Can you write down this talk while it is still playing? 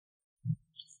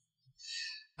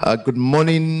Good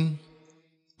morning,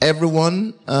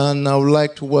 everyone, and I would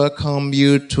like to welcome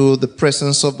you to the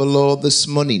presence of the Lord this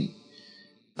morning.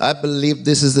 I believe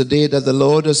this is the day that the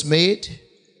Lord has made,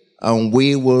 and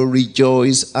we will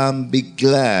rejoice and be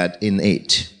glad in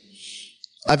it.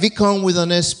 Have you come with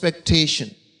an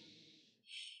expectation?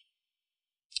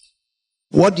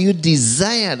 What do you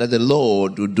desire that the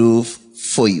Lord will do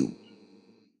for you?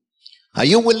 Are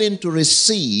you willing to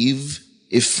receive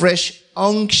a fresh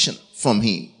unction from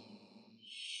Him?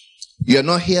 You are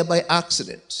not here by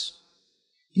accident.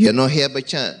 You are not here by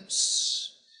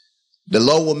chance. The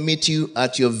Lord will meet you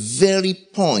at your very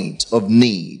point of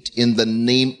need in the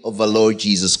name of our Lord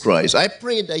Jesus Christ. I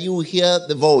pray that you will hear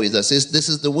the voice that says, this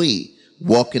is the way,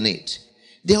 walk in it.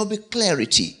 There will be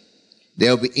clarity.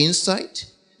 There will be insight.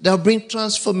 There will bring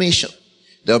transformation.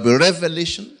 There will be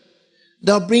revelation.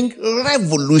 There will bring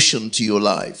revolution to your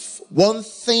life. One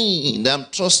thing that I'm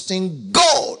trusting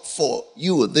God for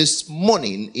you this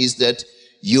morning is that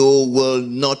you will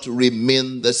not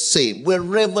remain the same.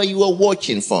 Wherever you are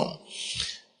watching from,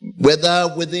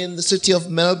 whether within the city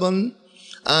of Melbourne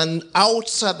and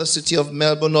outside the city of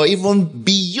Melbourne or even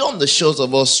beyond the shores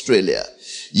of Australia,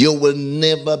 you will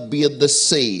never be the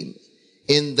same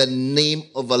in the name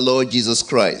of our Lord Jesus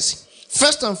Christ.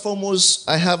 First and foremost,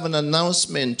 I have an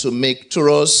announcement to make to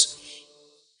us,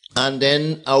 and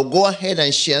then I'll go ahead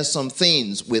and share some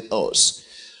things with us.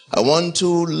 I want to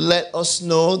let us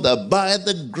know that by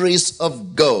the grace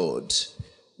of God,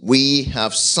 we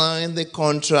have signed the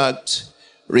contract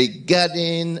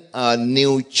regarding our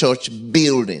new church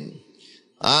building.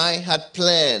 I had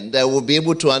planned that we'll be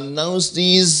able to announce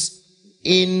these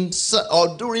during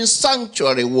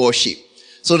sanctuary worship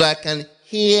so that I can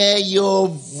hear your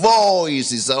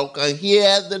voices. I can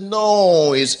hear the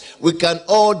noise. We can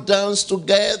all dance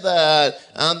together,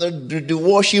 and the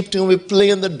worship team will be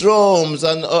playing the drums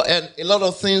and a lot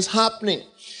of things happening.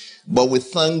 But we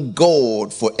thank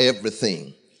God for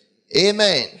everything.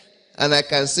 Amen. And I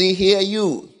can hear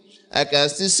you. I can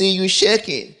still see you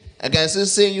shaking. I can still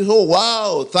see you, oh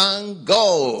wow, thank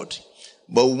God.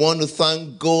 But we want to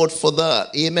thank God for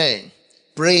that. Amen.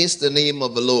 Praise the name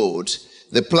of the Lord.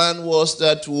 The plan was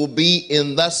that we'll be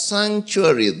in that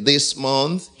sanctuary this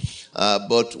month,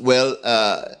 but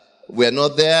we're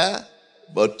not there.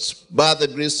 But by the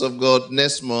grace of God,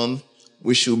 next month,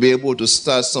 we should be able to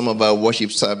start some of our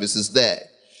worship services there.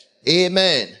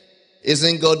 Amen.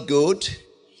 Isn't God good?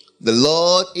 The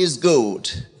Lord is good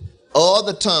all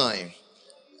the time.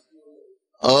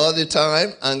 All the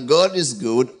time, and God is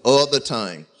good all the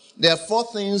time. There are four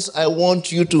things I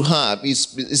want you to have.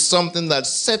 It's something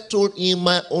that's settled in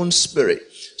my own spirit,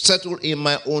 settled in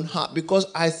my own heart, because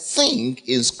I think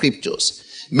in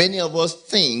scriptures. Many of us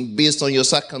think based on your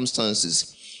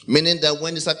circumstances, meaning that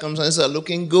when the circumstances are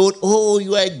looking good, oh,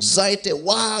 you are excited.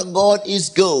 Wow, God is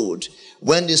good.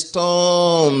 When the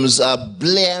storms are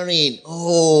blaring,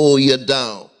 oh, you're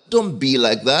down. Don't be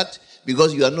like that,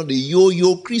 because you are not a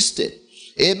yo-yo Christian.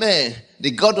 Amen. The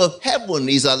God of heaven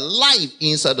is alive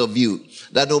inside of you.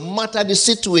 That no matter the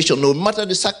situation, no matter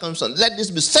the circumstance, let this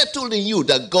be settled in you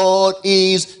that God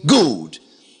is good.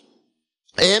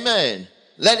 Amen.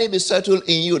 Let it be settled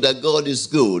in you that God is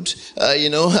good.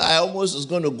 I almost was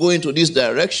going to go into this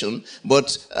direction,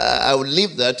 but I will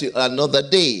leave that to another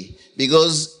day.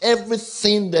 Because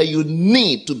everything that you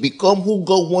need to become who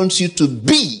God wants you to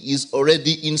be is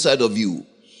already inside of you.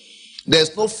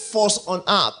 There's no force on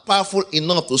earth powerful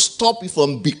enough to stop you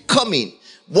from becoming.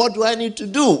 What do I need to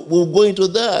do? We'll go into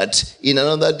that in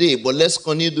another day. But let's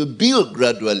continue to build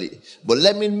gradually. But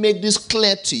let me make this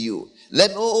clear to you.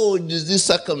 Is this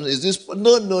circumstance? Is this?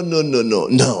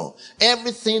 No.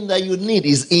 Everything that you need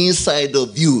is inside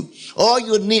of you. All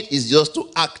you need is just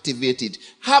to activate it.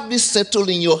 Have this settled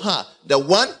in your heart. That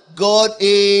one, God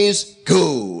is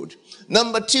good.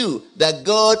 Number two, that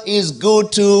God is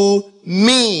good to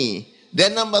me.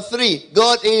 Then number three,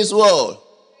 God is what?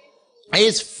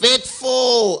 He's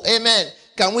faithful. Amen.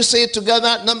 Can we say it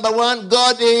together? Number one,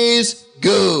 God is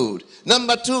good.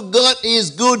 Number two, God is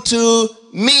good to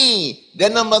me.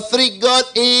 Then number three, God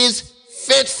is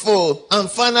faithful.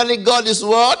 And finally, God is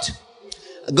what?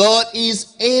 God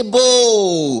is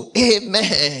able.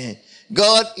 Amen.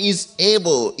 God is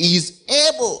able. He is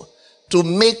able to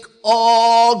make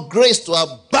all grace to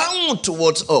abound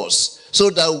towards us, so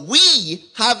that we,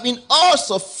 having all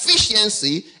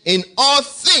sufficiency in all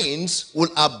things, will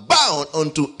abound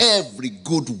unto every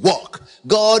good work.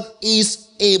 God is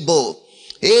able.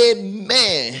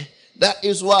 Amen. That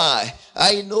is why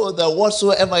I know that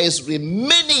whatsoever is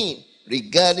remaining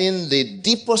regarding the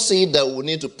deposit that we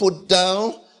need to put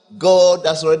down, God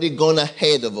has already gone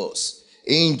ahead of us.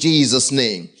 In Jesus'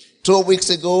 name. 2 weeks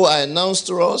ago, I announced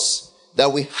to us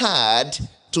that we had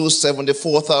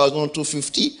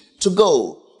 274,250 to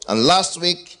go. And last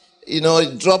week,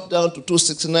 it dropped down to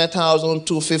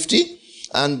 269,250.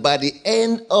 And by the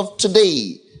end of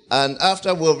today, and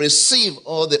after we'll receive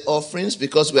all the offerings,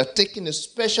 because we are taking a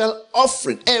special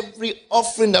offering, every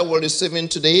offering that we're receiving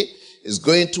today is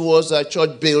going towards our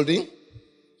church building,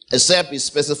 except it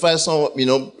specifies some,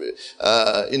 in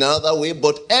another way,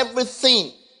 but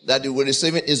everything that you will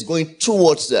receive is going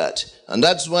towards that. And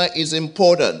that's why it's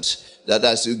important that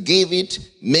as you give it,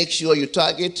 make sure you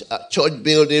target a church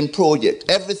building project.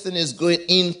 Everything is going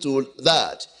into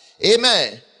that.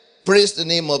 Amen. Praise the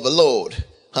name of the Lord.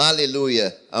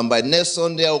 Hallelujah. And by next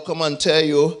Sunday, I'll come and tell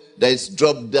you that it's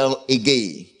dropped down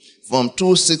again from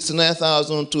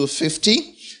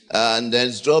 269,250, and then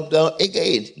it's dropped down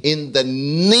again in the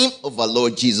name of our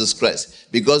Lord Jesus Christ.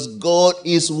 Because God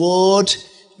is what?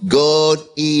 God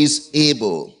is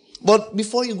able. But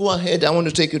before you go ahead, I want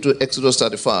to take you to Exodus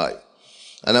 35.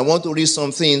 And I want to read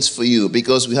some things for you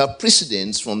because we have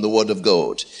precedents from the Word of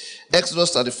God.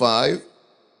 Exodus 35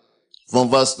 from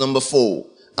verse number 4.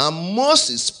 And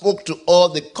Moses spoke to all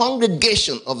the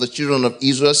congregation of the children of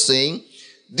Israel, saying,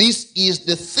 this is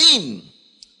the thing.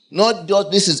 Not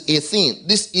just this is a thing.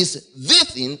 This is the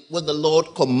thing what the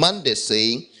Lord commanded,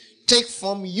 saying, take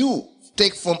from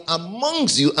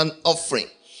amongst you an offering.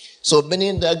 So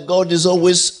meaning that God is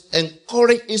always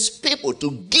encouraging his people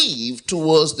to give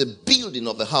towards the building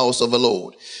of the house of the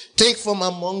Lord. Take from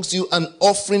amongst you an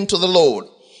offering to the Lord.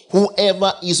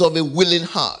 Whoever is of a willing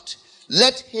heart,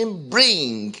 let him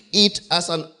bring it as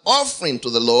an offering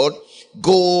to the Lord,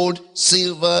 gold,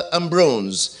 silver, and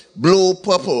bronze, blue,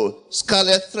 purple,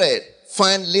 scarlet thread,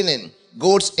 fine linen,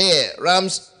 goat's hair,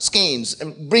 ram's skins,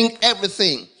 and bring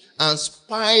everything, and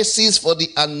spices for the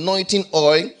anointing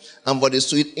oil, and for the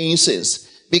sweet incense.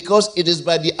 Because it is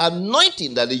by the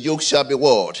anointing that the yoke shall be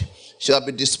what? Shall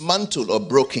be dismantled or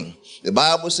broken. The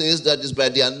Bible says that it's by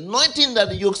the anointing that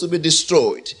the yokes will be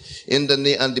destroyed. And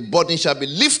the burden shall be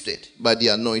lifted by the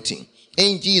anointing.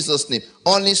 In Jesus' name.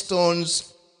 Only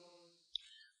stones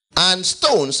and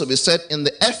stones will be set in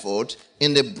the ephod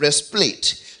in the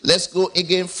breastplate. Let's go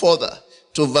again further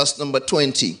to verse number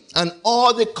 20. And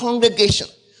all the congregation,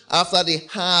 after they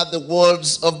heard the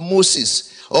words of Moses,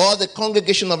 all the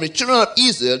congregation of the children of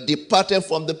Israel departed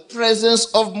from the presence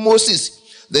of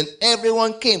Moses. Then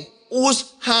everyone came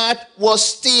whose heart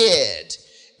was stirred.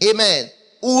 Amen.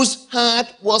 Whose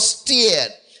heart was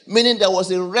stirred. Meaning there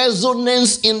was a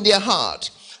resonance in their heart.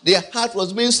 Their heart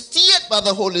was being stirred by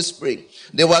the Holy Spirit.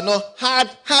 They were not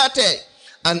hard-hearted.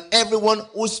 And everyone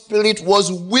whose spirit was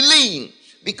willing.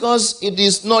 Because it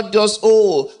is not just,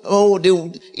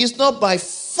 it's not by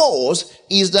force,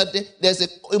 is that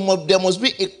there must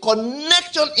be a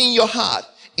connection in your heart,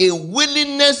 a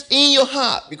willingness in your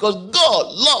heart, because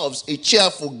God loves a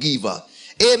cheerful giver.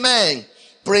 Amen.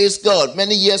 Praise God.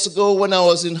 Many years ago when I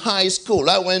was in high school,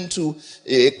 I went to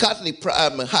a Catholic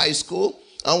high school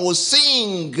and would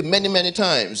sing many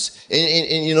times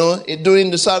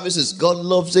during the services. God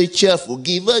loves a cheerful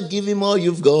giver. Give him all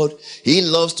you've got. He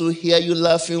loves to hear you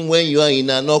laughing when you are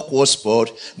in an awkward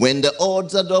spot. When the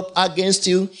odds are up against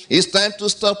you, it's time to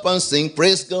stop and sing.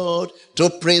 Praise God.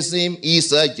 To praise him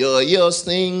is a joyous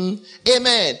thing.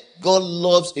 Amen. God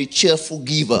loves a cheerful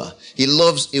giver. He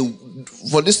loves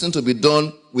for this thing to be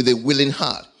done with a willing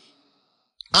heart.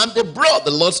 And they brought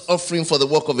the Lord's offering for the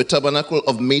work of the tabernacle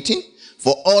of meeting,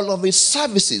 for all of his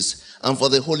services, and for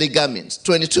the holy garments.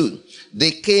 22. They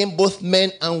came, both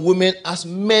men and women, as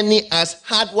many as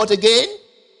had what again?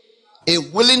 A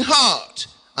willing heart,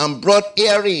 and brought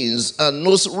earrings and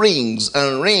nose rings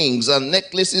and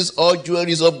necklaces, all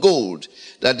jewelries of gold.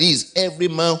 That is, every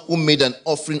man who made an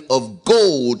offering of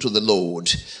gold to the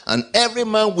Lord. And every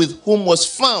man with whom was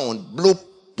found blue,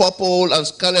 purple, and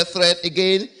scarlet thread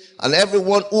again. And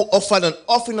everyone who offered an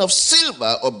offering of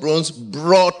silver or bronze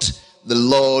brought the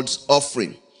Lord's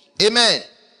offering. Amen.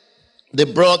 They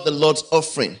brought the Lord's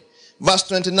offering. Verse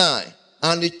 29.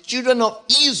 And the children of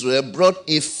Israel brought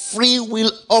a free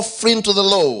will offering to the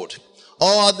Lord.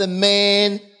 All the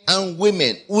men and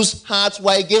women whose hearts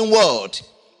were again what?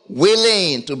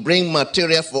 Willing to bring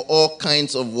material for all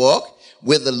kinds of work,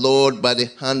 with the Lord by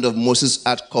the hand of Moses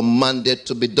had commanded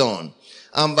to be done.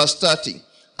 And verse 30.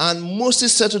 And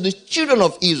Moses said to the children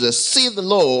of Israel, see, the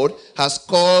Lord has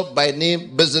called by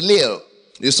name Bezalel,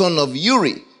 the son of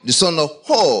Uri, the son of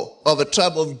Hur, of the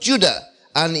tribe of Judah,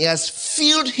 and he has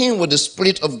filled him with the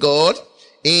Spirit of God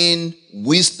in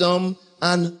wisdom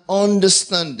and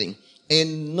understanding,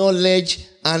 in knowledge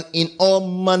and in all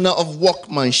manner of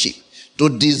workmanship,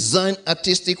 to design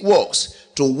artistic works,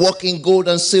 to to work in gold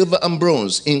and silver and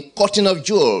bronze, in cutting of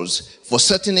jewels, for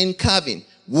setting in carving,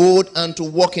 wood, and to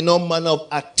work in all manner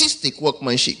of artistic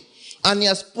workmanship. And he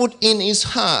has put in his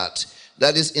heart,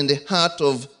 that is in the heart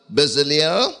of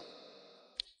Bezalel,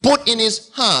 put in his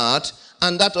heart,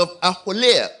 and that of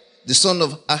Aholiab, the son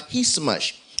of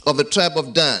Ahisamach, of the tribe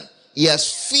of Dan. He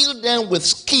has filled them with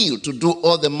skill to do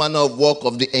all the manner of work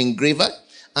of the engraver,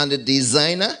 and the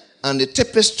designer, and the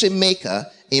tapestry maker,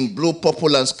 in blue,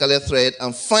 purple, and scarlet thread,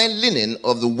 and fine linen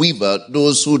of the weaver,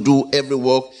 those who do every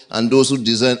work, and those who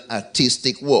design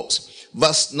artistic works.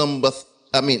 Chapter number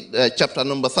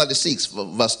 36,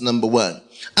 verse number 1.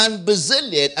 And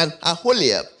Bezalel and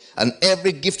Aholiab, and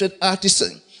every gifted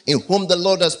artisan, in whom the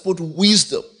Lord has put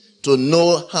wisdom, to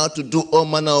know how to do all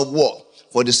manner of work,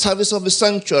 for the service of the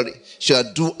sanctuary, shall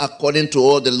do according to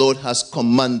all the Lord has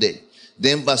commanded.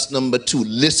 Then verse number 2,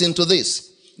 listen to this.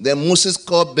 Then Moses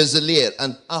called Bezalel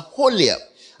and Aholiab,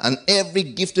 and every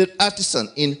gifted artisan,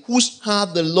 in whose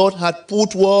heart the Lord had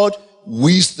put what?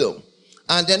 Wisdom.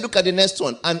 And then look at the next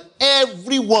one. And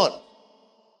everyone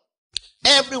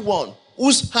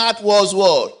whose heart was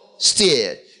what?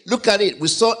 Stirred. Look at it. We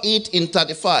saw it in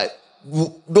 35.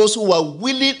 Those who were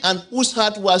willing and whose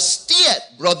heart was stirred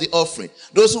brought the offering.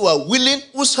 Those who were willing,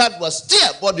 whose heart was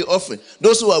stirred, brought the offering.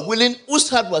 Those who were willing, whose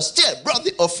heart was stirred, brought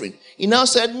the offering. He now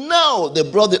said, now they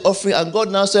brought the offering, and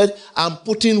God now said, I'm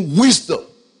putting wisdom.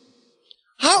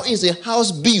 How is a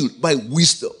house built? By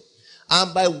wisdom.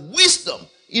 And by wisdom,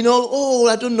 I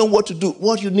don't know what to do.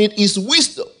 What you need is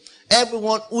wisdom.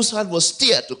 Everyone whose heart was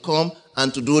stirred to come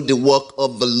and to do the work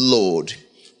of the Lord.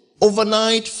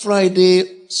 Overnight,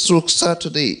 Friday through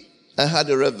Saturday, I had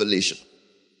a revelation.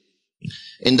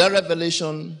 In that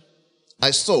revelation,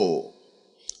 I saw,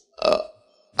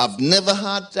 I've never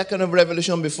had that kind of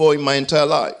revelation before in my entire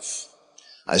life.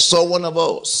 I saw one of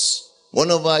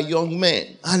our young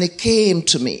men, and he came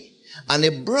to me, and he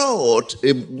brought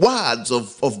a wads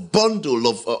of bundle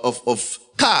of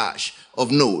cash, of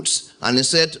notes. And he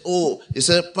said,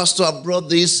 Pastor, I brought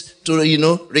this to,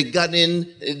 regarding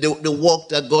the work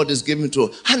that God is giving to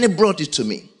us. And he brought it to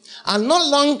me. And not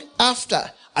long after,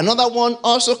 another one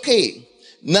also came.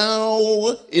 Now,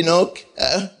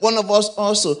 one of us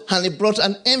also, and he brought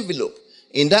an envelope.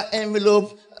 In that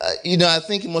envelope, I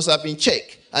think it must have been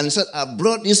checked. And he said, I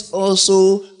brought this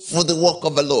also for the work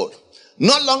of the Lord.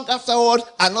 Not long afterward,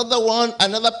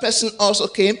 another person also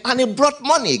came, and he brought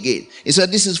money again. He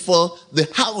said, this is for the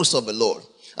house of the Lord.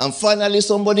 And finally,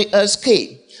 somebody else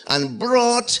came and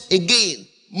brought again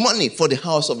money for the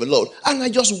house of the Lord. And I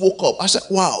just woke up. I said,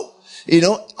 wow.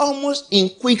 Almost in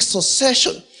quick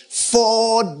succession,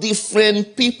 4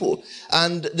 different people.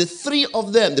 And the 3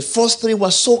 of them, the first 3 were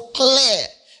so clear.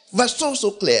 Were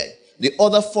so clear. The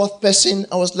other 4th person,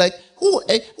 I was like, who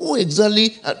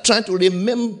exactly? Trying to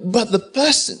remember the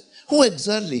person. Who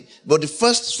exactly? But the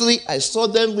first 3, I saw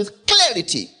them with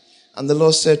clarity. And the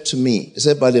Lord said to me, he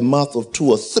said, by the mouth of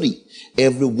 2 or 3,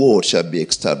 every word shall be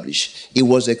established. He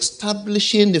was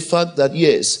establishing the fact that,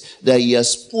 yes, that he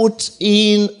has put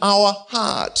in our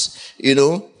hearts,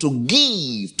 to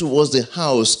give towards the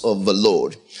house of the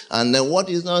Lord. And then what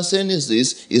he's now saying is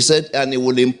this. He said, and he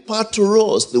will impart to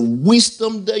us the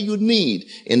wisdom that you need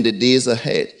in the days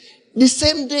ahead. The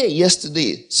same day,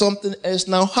 yesterday, something else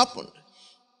now happened.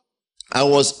 I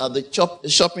was at the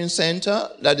shopping center,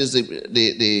 that is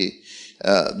the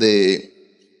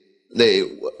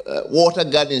Water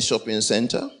Garden Shopping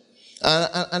Center.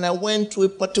 And I went to a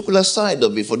particular side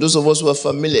of it. For those of us who are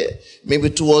familiar, maybe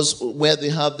towards where they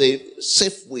have the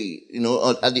Safeway,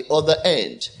 at the other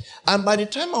end. And by the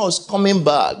time I was coming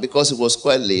back, because it was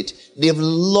quite late, they've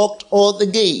locked all the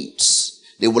gates.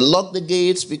 They will lock the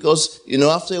gates because,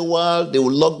 after a while, they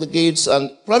will lock the gates.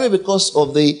 And probably because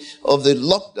of the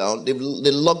lockdown, they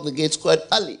locked the gates quite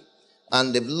early.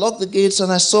 And they've locked the gates,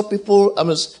 and I saw people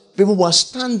were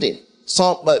standing.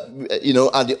 Some, at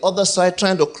the other side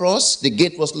trying to cross, the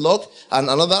gate was locked, and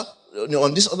another,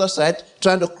 on this other side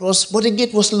trying to cross, but the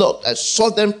gate was locked. I saw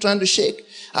them trying to shake,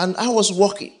 and I was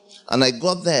walking, and I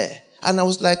got there, and I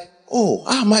was like, oh,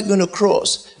 how am I going to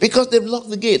cross? Because they've locked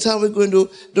the gates. How are we going to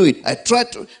do it? I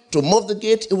tried to move the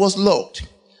gate. It was locked.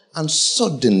 And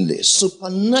suddenly,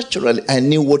 supernaturally, I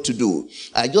knew what to do.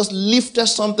 I just lifted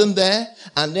something there,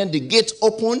 and then the gate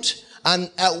opened,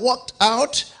 and I walked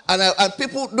out, and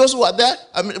people, those who were there,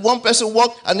 one person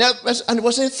walked, and the other person, and he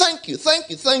was saying, thank you, thank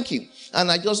you, thank you. And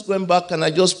I just went back, and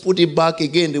I just put it back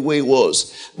again the way it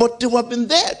was. But they have been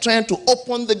there trying to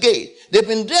open the gate. They've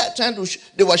been there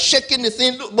they were shaking the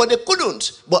thing, but they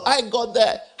couldn't. But I got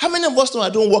there. How many of us know I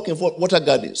don't work in water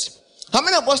gardens? How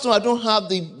many of us know I don't have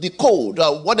the code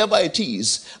or whatever it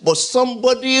is, but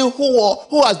somebody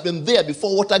who has been there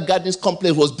before Water Gardens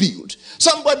Complex was built,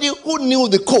 somebody who knew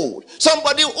the code,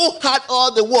 somebody who had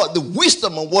all the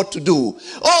wisdom on what to do.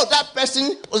 Oh, that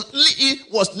person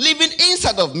was living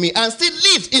inside of me and still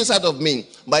lived inside of me.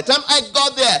 By the time I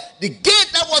got there, the gate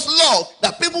that was locked,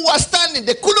 that people were standing,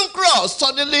 they couldn't cross.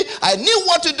 Suddenly, I knew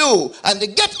what to do, and the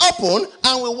gate opened,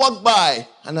 and we walked by.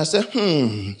 And I said,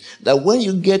 that when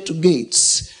you get to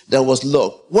gates that was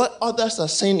locked, what others are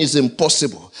saying is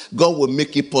impossible, God will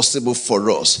make it possible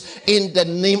for us. In the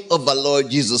name of our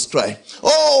Lord Jesus Christ.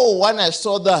 Oh, when I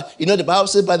saw that, the Bible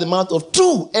says, by the mouth of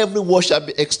two, every word shall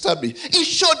be established. It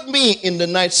showed me in the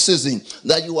night season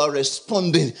that you are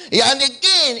responding. Yeah, and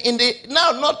again,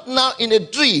 not now in a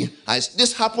dream.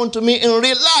 This happened to me in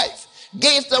real life.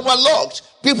 Gates that were locked,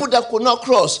 people that could not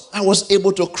cross, I was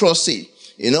able to cross it.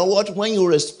 You know what? When you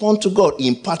respond to God, He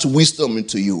imparts wisdom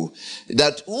into you.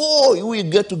 That, you will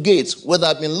get to gates where they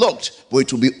have been locked, but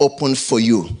it will be open for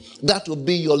you. That will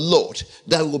be your Lord.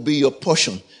 That will be your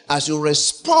portion. As you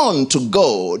respond to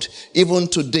God, even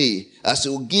today, as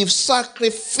you give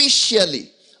sacrificially,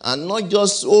 and not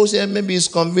just, say maybe it's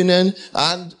convenient,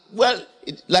 and,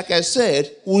 like I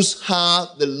said, whose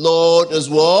heart the Lord is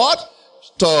what?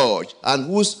 Touched. And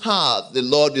whose heart the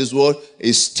Lord is what?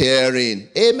 Is stirring.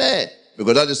 Amen.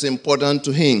 Because that is important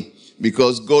to Him.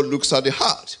 Because God looks at the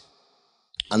heart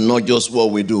and not just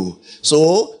what we do.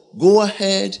 So, go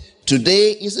ahead.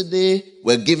 Today is a day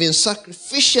we're giving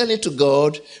sacrificially to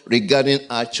God regarding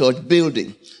our church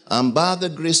building. And by the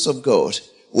grace of God,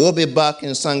 we'll be back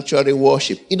in sanctuary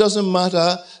worship. It doesn't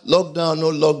matter, lockdown,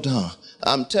 no lockdown.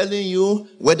 I'm telling you,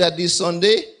 whether this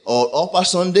Sunday or upper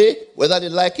Sunday, whether they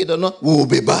like it or not, we'll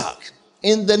be back.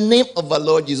 In the name of our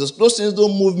Lord Jesus. Those things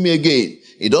don't move me again.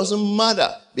 It doesn't matter,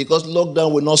 because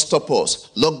lockdown will not stop us.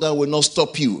 Lockdown will not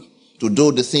stop you to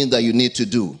do the things that you need to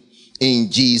do. In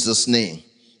Jesus' name.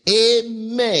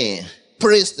 Amen.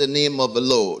 Praise the name of the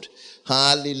Lord.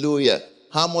 Hallelujah.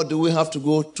 How much do we have to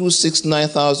go?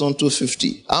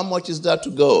 269,250. How much is that to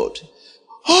God?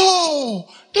 Oh,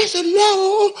 that's a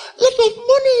lot of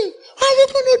money. How are we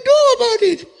going to do about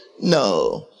it?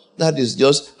 No, that is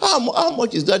just, how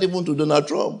much is that even to Donald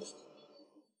Trump?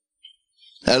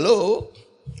 Hello?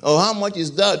 Or how much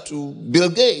is that to Bill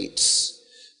Gates?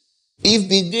 If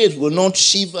Bill Gates will not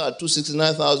shiver at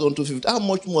 269,250, how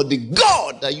much more the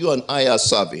God that you and I are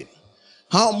serving?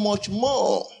 How much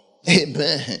more?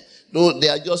 Amen. Though they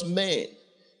are just men,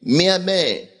 mere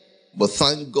men. But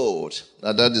thank God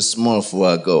that is small for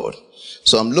our God.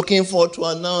 So I'm looking forward to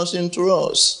announcing to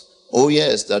us,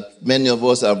 that many of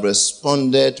us have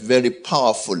responded very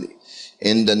powerfully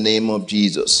in the name of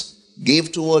Jesus.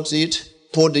 Give towards it.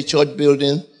 Pour the church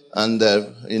building, and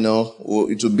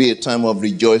it will be a time of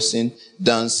rejoicing,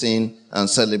 dancing, and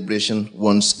celebration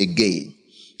once again.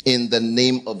 In the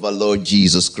name of our Lord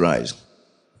Jesus Christ.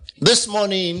 This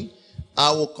morning,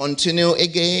 I will continue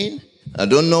again. I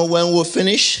don't know when we'll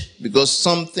finish, because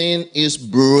something is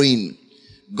brewing.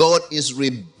 God is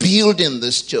rebuilding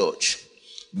this church.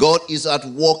 God is at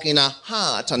work in our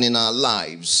heart and in our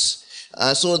lives.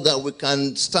 So that we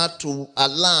can start to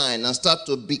align and start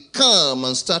to become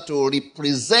and start to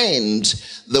represent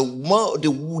the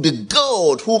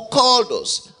God who called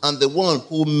us and the one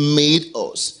who made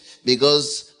us.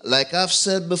 Because, like I've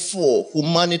said before,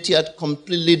 humanity had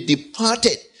completely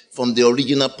departed from the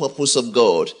original purpose of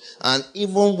God. And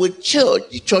even with church,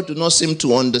 the church do not seem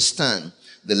to understand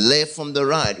the left from the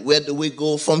right. Where do we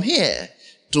go from here?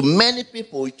 To many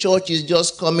people, church is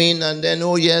just coming and then,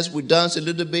 we dance a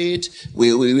little bit.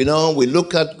 We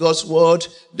look at God's word.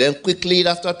 Then quickly,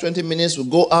 after 20 minutes, we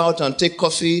go out and take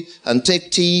coffee and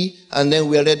take tea. And then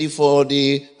we are ready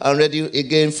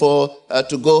again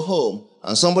to go home.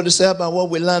 And somebody say about what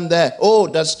we learned there. Oh,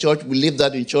 that's church. We leave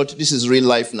that in church. This is real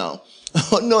life now.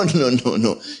 Oh, no.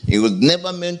 It was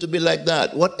never meant to be like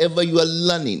that. Whatever you are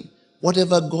learning,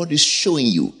 whatever God is showing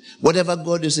you, whatever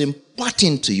God is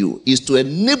imparting to you, is to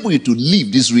enable you to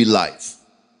live this real life.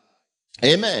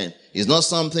 Amen. It's not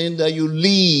something that you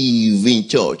live in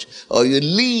church or you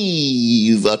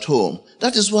live at home.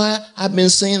 That is why I've been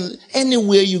saying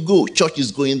anywhere you go, church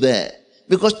is going there.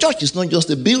 Because church is not just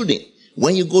a building.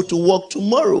 When you go to work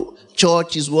tomorrow,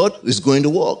 church is what? Is going to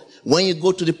work. When you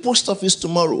go to the post office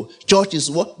tomorrow, church is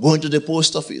what? Going to the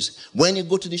post office. When you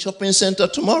go to the shopping center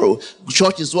tomorrow,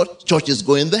 church is what? Church is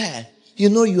going there.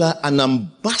 You are an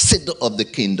ambassador of the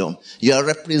kingdom. You are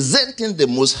representing the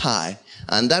Most High.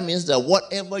 And that means that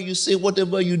whatever you say,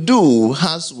 whatever you do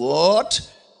has what?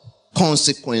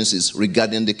 Consequences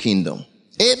regarding the kingdom.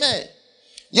 Amen.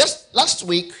 Yes, last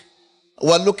week, we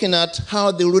were looking at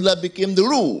how the ruler became the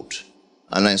ruled.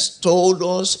 And I told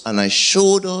us and I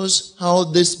showed us how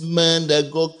this man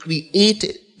that God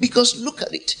created. Because look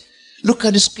at it. Look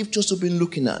at the scriptures we've been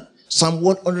looking at. Psalm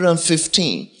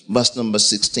 115, verse number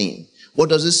 16. What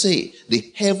does it say?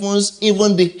 The heavens,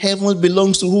 even the heavens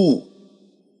belongs to who?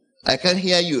 I can't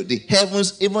hear you. The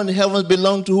heavens, even the heavens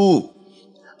belong to who?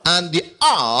 And the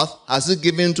earth has it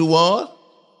given to what?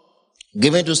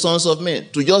 Given to sons of men.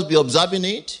 To just be observing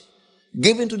it?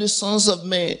 Given to the sons of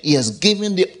men. He has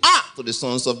given the earth to the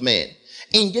sons of men.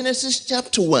 In Genesis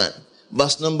chapter 1,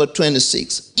 verse number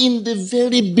 26, in the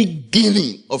very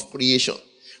beginning of creation,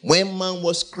 when man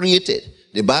was created,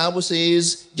 the Bible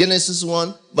says, Genesis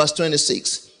 1, verse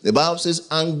 26, the Bible says,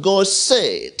 and God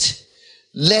said,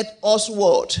 let us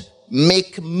what?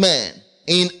 Make man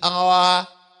in our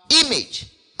image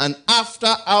and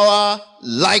after our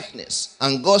likeness.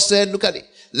 And God said, look at it,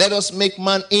 let us make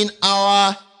man in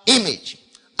our image,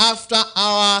 after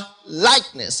our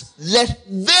likeness. Let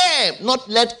them, not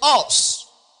let us,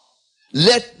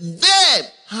 let them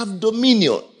have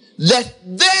dominion. Let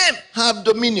them have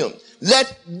dominion.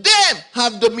 Let them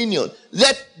have dominion.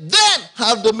 Let them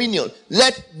have dominion.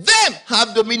 Let them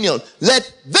have dominion.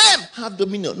 Let them have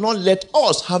dominion. Not let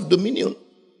us have dominion.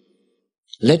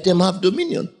 Let them have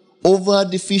dominion over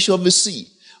the fish of the sea,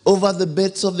 over the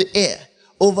birds of the air,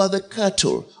 over the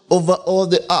cattle, over all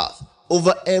the earth,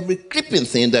 over every creeping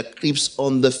thing that creeps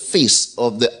on the face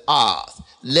of the earth.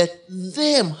 Let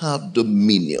them have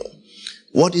dominion.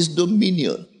 What is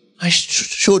dominion? I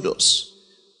showed us.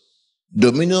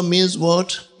 Dominion means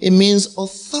what? It means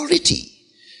authority.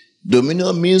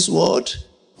 Dominion means what?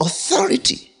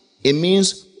 Authority. It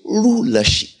means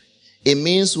rulership. It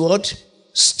means what?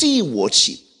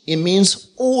 Stewardship. It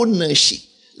means ownership.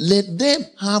 Let them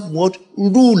have what?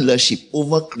 Rulership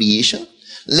over creation.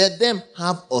 Let them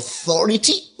have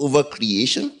authority over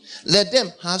creation. Let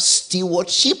them have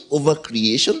stewardship over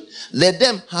creation. Let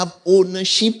them have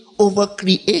ownership over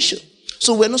creation.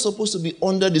 So we're not supposed to be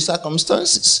under the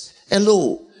circumstances.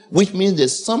 Hello. Which means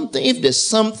there's something, if there's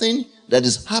something that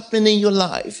is happening in your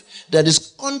life that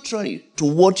is contrary to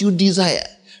what you desire,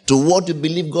 to what you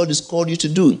believe God has called you to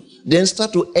do, then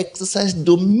start to exercise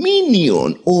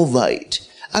dominion over it.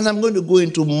 And I'm going to go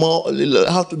into more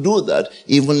how to do that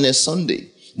even next Sunday.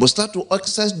 But start to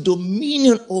exercise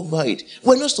dominion over it.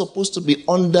 We're not supposed to be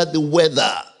under the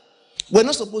weather. We're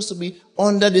not supposed to be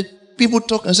under the, people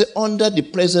talk and say, under the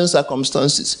present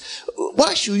circumstances.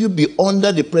 Why should you be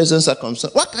under the present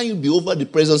circumstances? Why can't you be over the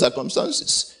present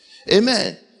circumstances?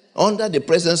 Amen. Under the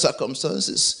present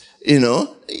circumstances. You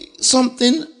know,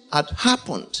 something had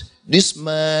happened. This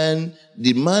man,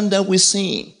 the man that we're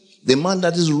seeing, the man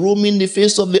that is roaming the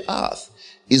face of the earth,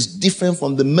 is different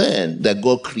from the man that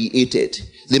God created.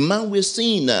 The man we're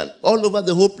seeing now, all over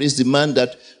the whole place, the man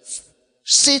that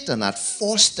Satan had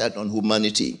fostered on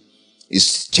humanity,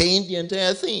 is changed the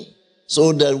entire thing.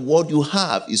 So that what you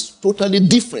have is totally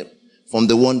different from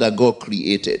the one that God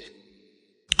created.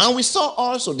 And we saw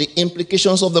also the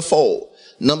implications of the fall.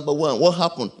 Number one, what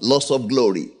happened? Loss of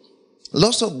glory.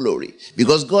 Loss of glory.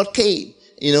 Because God came,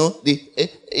 you know,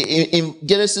 in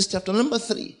Genesis chapter number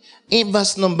 3, in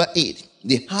verse number 8,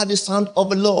 they heard the sound of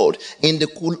the Lord in the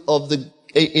cool of the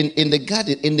in the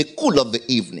garden, in the cool of the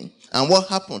evening. And what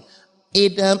happened?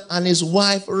 Adam and his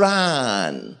wife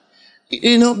ran.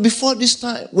 You know, before this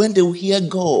time, when they will hear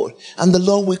God and the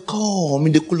Lord will come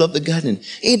in the cool of the garden,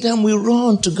 Adam will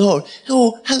run to God.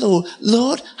 Oh, hello,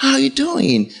 Lord, how are you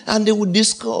doing? And they will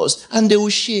discuss and they will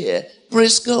share.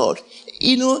 Praise God.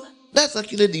 You know, that's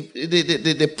actually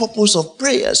the purpose of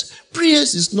prayers.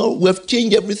 Prayers is not, we have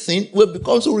changed everything. We have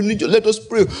become so religious. Let us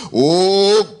pray.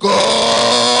 Oh,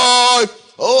 God.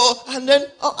 Oh, and then,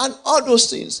 and all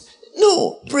those things.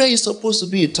 No, prayer is supposed to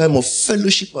be a time of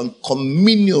fellowship and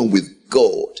communion with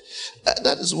God.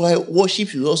 That is why worship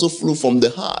should also flow from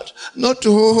the heart. Not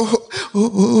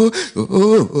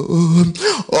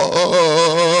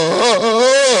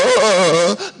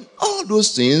all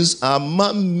those things are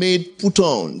man-made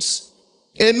put-ons.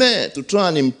 Amen. To try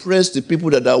and impress the people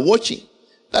that are watching.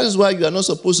 That is why you are not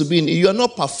supposed to be you are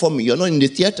not performing. You are not in the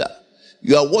theater.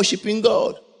 You are worshiping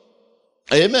God.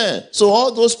 Amen. So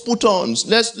all those put-ons,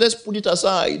 let's put it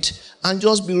aside and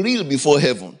just be real before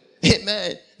heaven.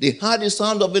 Amen. They heard the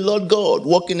sound of the Lord God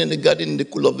walking in the garden in the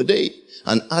cool of the day.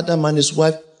 And Adam and his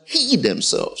wife hid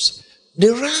themselves. They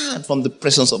ran from the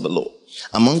presence of the Lord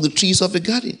among the trees of the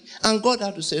garden. And God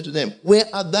had to say to them, where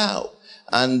art thou?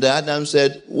 And Adam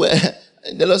said, where?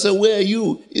 And the Lord said, where are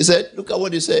you? He said, look at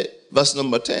what he said. Verse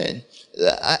number 10.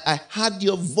 I heard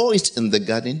your voice in the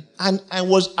garden and I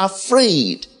was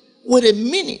afraid. Wait a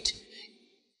minute.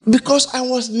 Because I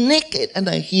was naked and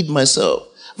I hid myself.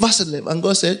 Verse 11. And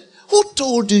God said, Who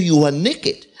told you you were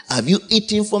naked? Have you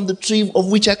eaten from the tree of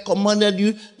which I commanded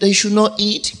you that you should not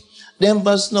eat? Then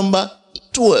verse number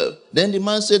 12. Then the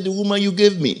man said, the woman you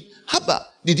gave me. Haba,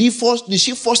 did she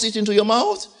force it into your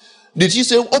mouth? Did she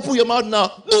say, open your mouth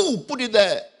now? No, put it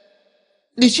there.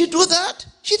 Did she do that?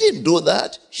 She didn't do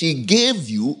that. She gave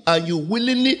you and you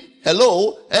willingly,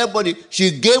 hello, everybody,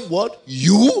 she gave what?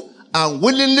 You, and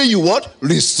willingly you what?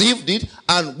 Received it,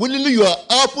 and willingly you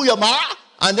open your mouth,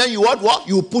 and then you what?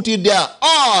 You put it there.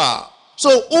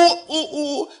 So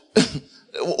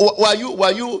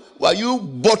were you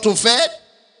bottom fed?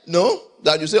 No?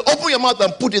 That you say, open your mouth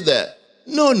and put it there.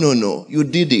 No. You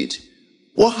did it.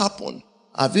 What happened?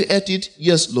 Have you ate it?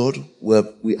 Yes, Lord.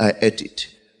 Well, I ate it.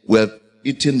 We have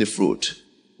eaten the fruit.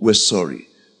 We're sorry.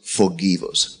 Forgive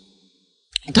us.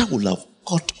 That would have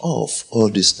cut off all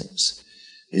these things.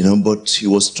 But he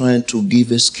was trying to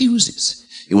give excuses.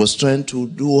 He was trying to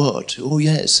do what? Oh,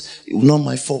 yes, it was not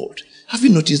my fault. Have you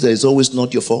noticed that it's always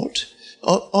not your fault?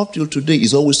 Up till today,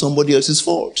 it's always somebody else's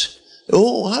fault.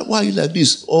 Oh, why are you like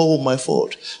this? Oh, my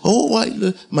fault. Oh, why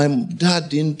my dad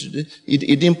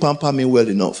didn't pamper me well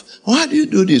enough. Why do you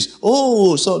do this?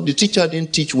 Oh, so the teacher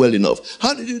didn't teach well enough.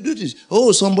 How did you do this?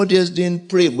 Oh, somebody else didn't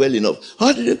pray well enough.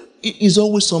 It's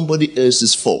always somebody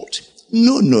else's fault.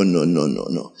 No.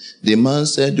 The man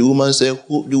said, the woman said,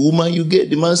 the woman you gave,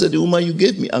 the man said, the woman you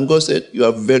gave me. And God said, you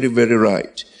are very, very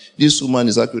right. This woman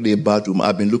is actually a bad woman.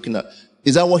 I've been looking at.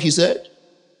 Is that what he said?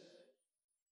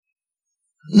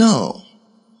 No.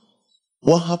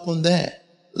 What happened there?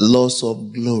 Loss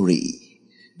of glory.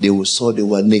 They saw they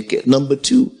were naked. Number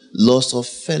 2, loss of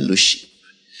fellowship.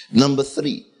 Number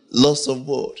 3, loss of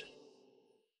what?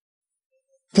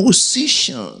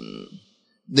 Position.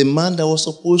 The man that was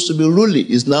supposed to be ruling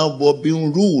is now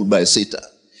being ruled by Satan.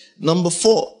 Number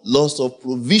 4, loss of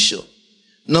provision.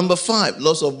 Number 5,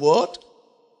 loss of what?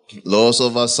 Loss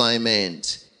of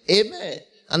assignment. Amen.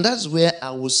 And that's where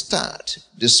I will start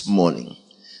this morning.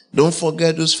 Don't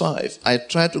forget those 5. I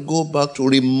try to go back to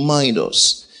remind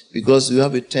us because we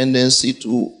have a tendency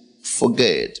to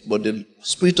forget. But the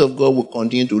Spirit of God will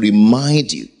continue to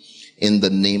remind you in the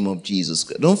name of Jesus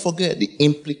Christ. Don't forget the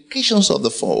implications of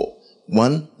the 4.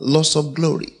 1, loss of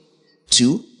glory.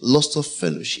 2, loss of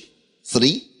fellowship.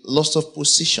 3, loss of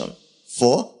position.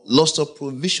 4, loss of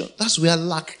provision. That's where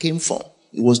lack came from.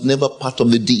 It was never part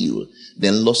of the deal.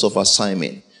 Then loss of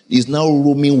assignment. He's now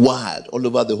roaming wild all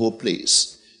over the whole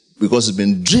place because he's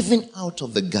been driven out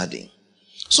of the garden.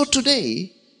 So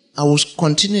today, I will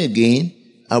continue again.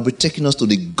 I'll be taking us to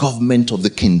the government of the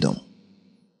kingdom.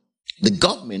 The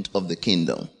government of the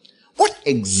kingdom. What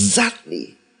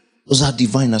exactly was our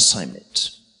divine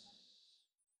assignment?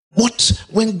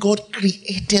 When God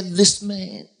created this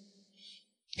man,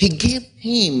 he gave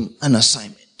him an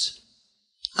assignment.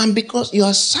 And because your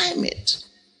assignment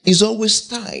is always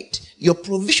tied, your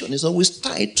provision is always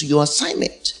tied to your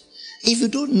assignment. If you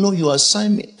don't know your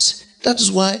assignment, that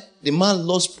is why the man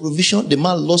lost provision, the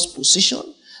man lost position,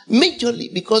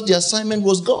 majorly because the assignment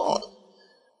was gone.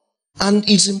 And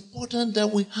it's important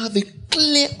that we have a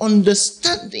clear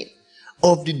understanding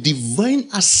of the divine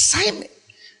assignment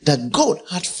that God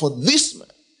had for this man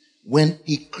when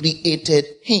he created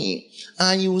him.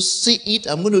 And you will see it.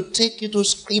 I'm going to take you to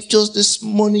scriptures this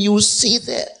morning. You will see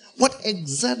there. What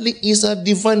exactly is a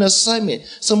divine assignment?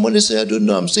 Somebody say, I don't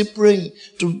know. I'm still praying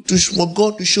for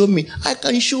God to show me. I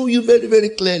can show you very, very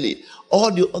clearly.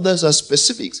 All the others are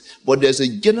specifics. But there's a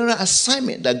general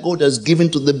assignment that God has given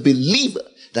to the believer,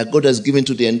 that God has given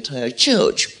to the entire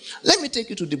church. Let me take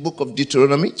you to the book of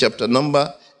Deuteronomy, chapter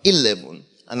number 11.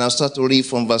 And I'll start to read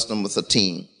from verse number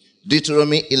 13.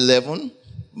 Deuteronomy 11,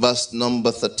 verse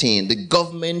number 13. The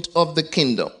government of the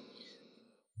kingdom.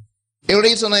 It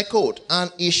reads, and I quote,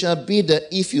 and it shall be that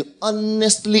if you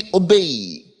honestly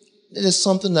obey. There is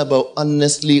something about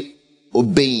honestly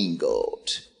obeying God.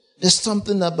 There's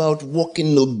something about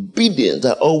walking in obedience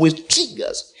that always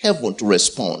triggers heaven to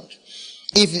respond.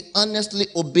 If you honestly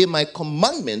obey my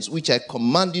commandments, which I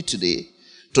command you today,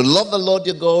 to love the Lord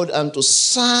your God and to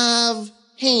serve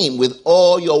him with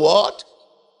all your what?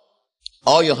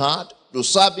 All your heart. To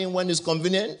serve him when it's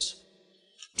convenient.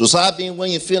 To serve him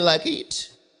when you feel like it.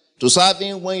 To serve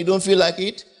him when you don't feel like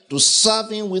it. To serve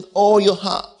him with all your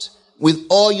heart. With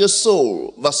all your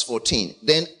soul. Verse 14.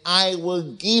 Then I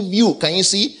will give you. Can you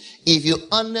see? If you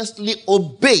honestly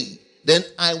obey, then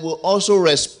I will also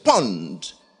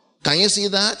respond. Can you see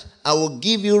that? I will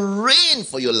give you rain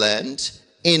for your land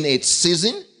in its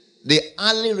season. The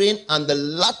early rain and the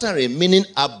latter rain, meaning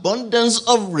abundance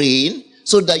of rain,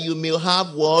 so that you may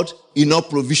have what? Enough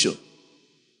provision.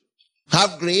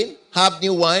 Have grain, have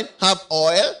new wine, have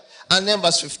oil. And then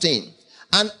verse 15.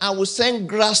 And I will send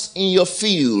grass in your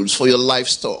fields for your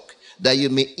livestock, that you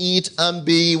may eat and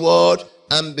be what?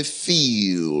 And be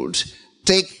filled.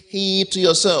 Take heed to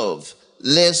yourself,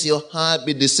 lest your heart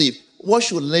be deceived. What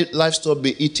should livestock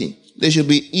be eating? They should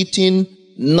be eating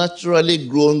naturally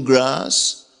grown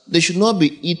grass. They should not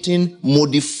be eating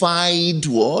modified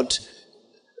what?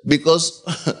 Because,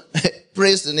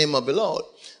 praise the name of the Lord.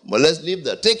 But let's leave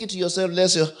that. Take it to yourself,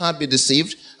 lest your heart be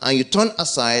deceived, and you turn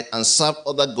aside and serve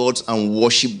other gods and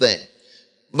worship them.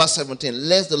 Verse 17,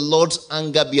 lest the Lord's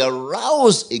anger be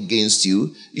aroused against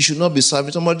you. You should not be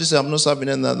serving. Somebody say, I'm not serving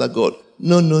another God.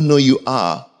 No, you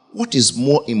are. What is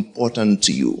more important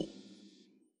to you?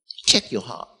 Check your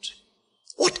heart.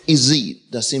 What is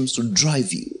it that seems to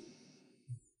drive you?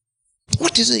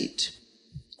 What is it?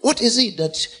 What is it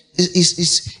that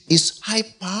is high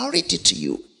priority to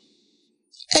you?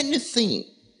 Anything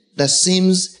that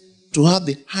seems to have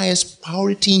the highest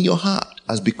priority in your heart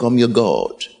has become your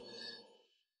God.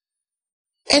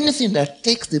 Anything that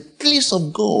takes the place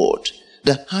of God,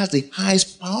 that has the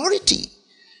highest priority,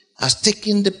 has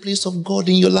taken the place of God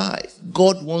in your life.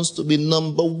 God wants to be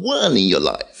number one in your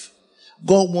life.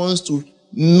 God wants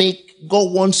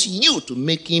you to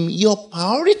make him your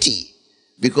priority,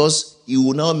 because he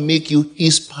will now make you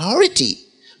his priority.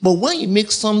 But when you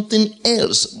make something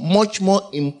else much more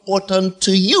important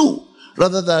to you,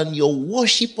 rather than your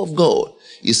worship of God,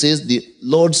 he says the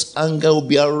Lord's anger will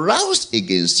be aroused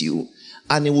against you,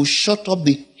 and he will shut up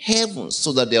the heavens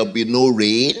so that there will be no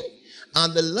rain,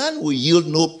 and the land will yield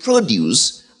no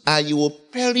produce, and you will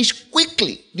perish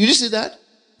quickly. Did you see that?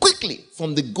 Quickly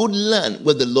from the good land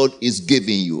where the Lord is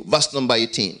giving you. Verse number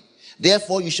 18.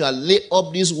 Therefore you shall lay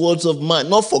up these words of mine,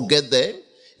 not forget them,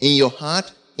 in your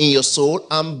heart, in your soul,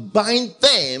 and bind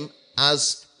them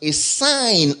as a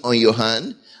sign on your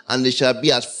hand, and they shall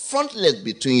be as frontlets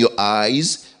between your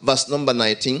eyes. Verse number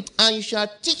 19. And you shall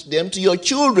teach them to your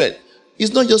children.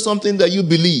 It's not just something that you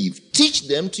believe. Teach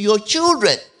them to your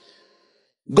children.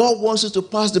 God wants you to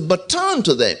pass the baton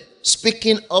to them.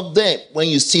 Speaking of them, when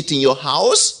you sit in your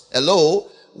house, hello,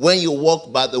 when you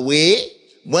walk by the way,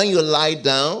 when you lie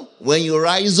down, when you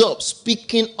rise up,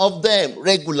 speaking of them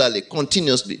regularly,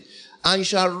 continuously. And you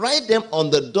shall write them on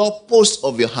the doorposts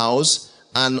of your house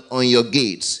and on your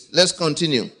gates. Let's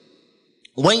continue.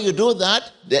 When you do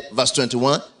that, verse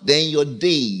 21, then your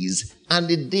days and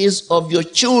the days of your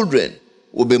children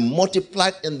will be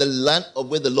multiplied in the land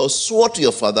of where the Lord swore to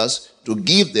your fathers to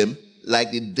give them,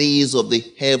 like the days of the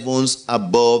heavens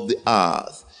above the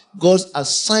earth. God's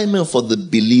assignment for the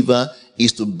believer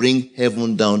is to bring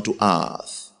heaven down to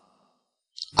earth.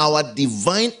 Our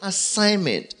divine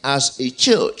assignment as a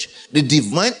church, the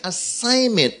divine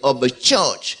assignment of a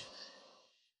church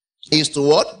is to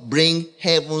what? Bring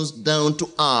heavens down to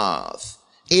earth.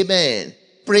 Amen.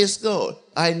 Praise God.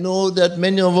 I know that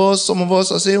many of us, some of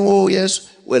us are saying, oh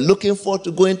yes, we're looking forward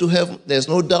to going to heaven. There's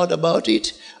no doubt about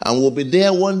it. And we'll be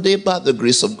there one day by the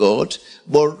grace of God.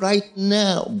 But right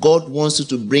now, God wants you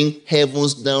to bring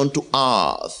heavens down to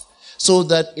earth, so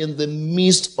that in the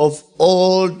midst of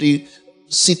all the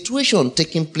situation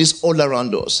taking place all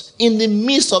around us, in the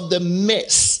midst of the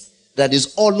mess that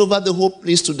is all over the whole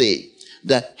place today,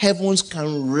 that heavens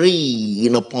can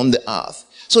reign upon the earth,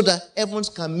 so that heavens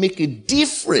can make a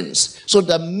difference, so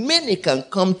that many can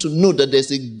come to know that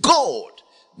there's a God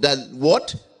that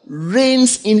what?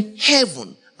 Reigns in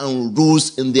heaven and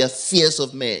rules in the affairs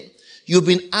of men. You've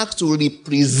been asked to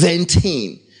represent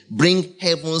him, bring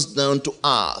heavens down to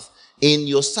earth, in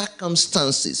your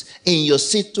circumstances, in your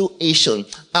situation,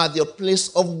 at your place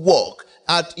of work,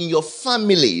 in your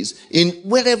families, in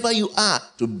wherever you are,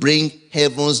 to bring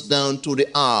heavens down to the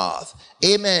earth.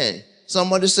 Amen.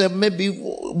 Somebody said, maybe,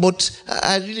 but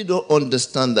I really don't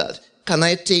understand that. Can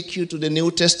I take you to the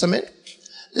New Testament?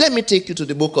 Let me take you to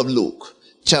the book of Luke,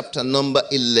 chapter number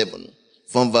 11,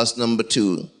 from verse number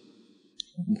 2.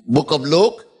 Book of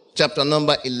Luke, chapter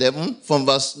number 11, from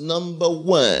verse number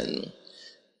 1.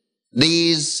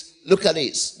 Look at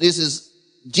this. This is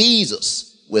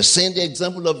Jesus. We're seeing the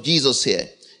example of Jesus here.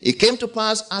 It came to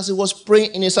pass as he was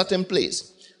praying in a certain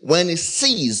place, when he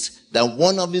sees that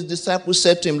one of his disciples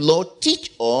said to him, Lord,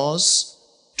 teach us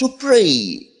to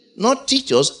pray. Not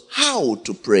teach us how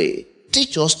to pray.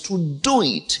 Teach us to do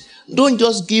it. Don't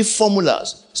just give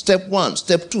formulas. Step 1,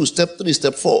 step 2, step 3,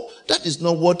 step 4. That is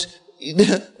not what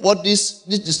this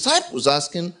disciples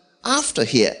asking after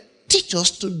here. Teach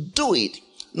us to do it.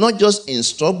 Not just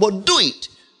instruct, but do it.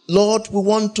 Lord, we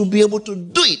want to be able to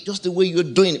do it just the way you're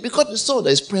doing it. Because we saw that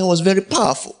his prayer was very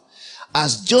powerful.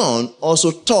 As John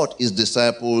also taught his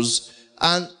disciples.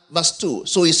 And verse 2.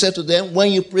 So he said to them,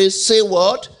 when you pray, say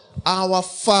what? Our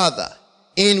Father.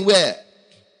 In where?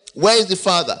 Where is the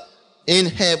Father? In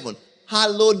heaven.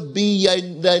 Hallowed be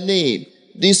thy name.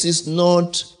 This is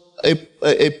not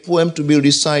a poem to be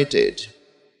recited.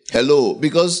 Hello.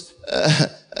 Because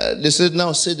they said,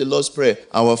 now say the Lord's Prayer.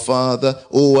 Our Father,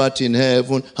 who art in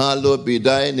heaven, hallowed be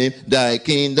thy name. Thy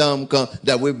kingdom come,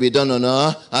 that will be done on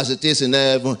earth as it is in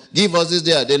heaven. Give us this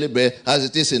day our daily bread as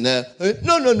it is in heaven.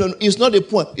 No. It's not a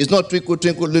poem. It's not twinkle,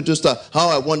 twinkle, little star. How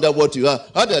I wonder what you are.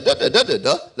 Like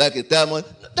a diamond.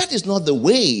 That is not the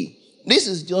way. This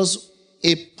is just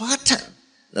a pattern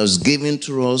that was given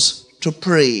to us to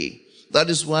pray. That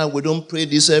is why we don't pray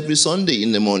this every Sunday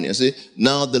in the morning. I say,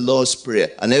 now the Lord's Prayer.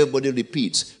 And everybody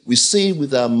repeats. We say it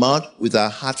with our mouth, with our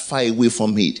heart far away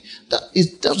from it.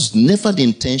 That's never the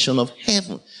intention of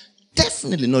heaven.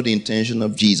 Definitely not the intention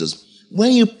of Jesus.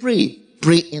 When you pray,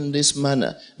 pray in this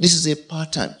manner. This is a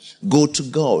pattern. Go to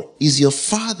God. Is your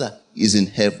Father is in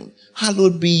heaven.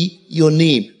 Hallowed be your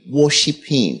name. Worship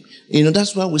him.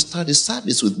 That's why we start the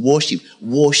service with worship.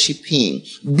 Worship him.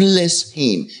 Bless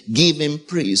him. Give him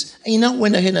praise. And you now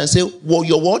went ahead and said, well,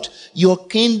 your what? Your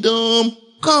kingdom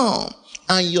come.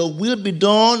 And your will be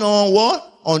done on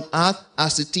what? On earth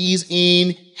as it is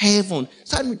in heaven.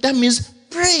 So that means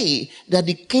pray that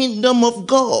the kingdom of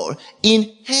God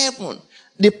in heaven,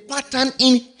 the pattern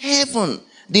in heaven,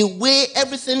 the way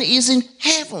everything is in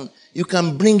heaven, you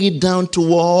can bring it down to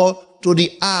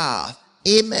the earth.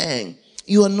 Amen.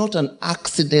 You are not an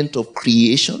accident of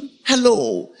creation.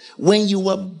 Hello. When you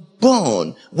were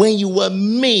born, when you were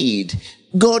made,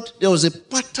 there was a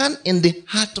pattern in the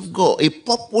heart of God, a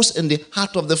purpose in the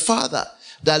heart of the Father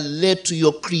that led to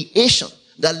your creation,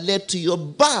 that led to your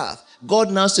birth.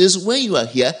 God now says, when you are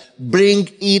here, bring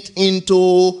it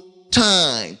into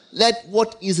time. Let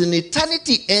what is in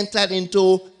eternity enter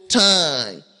into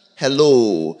time.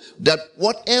 Hello. That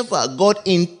whatever God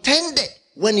intended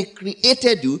when he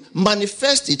created you,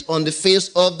 manifest it on the face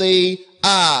of the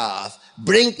earth.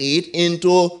 Bring it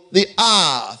into the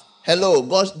earth.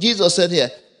 Hello. Jesus said here,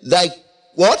 thy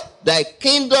what? Thy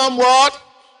kingdom what?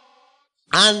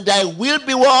 And thy will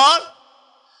be what?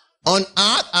 On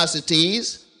earth as it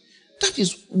is. That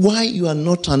is why you are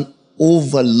not an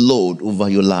overload over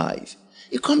your life.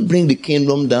 You can't bring the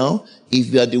kingdom down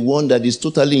if you are the one that is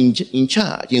totally in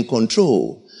charge, in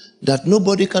control. That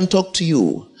nobody can talk to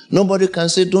you. Nobody can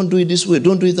say, don't do it this way,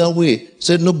 don't do it that way.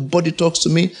 Say, nobody talks to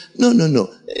me. No.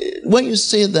 When you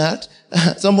say that,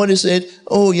 somebody said,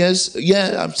 oh yes,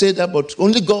 I've said that, but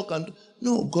only God can.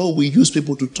 No, God will use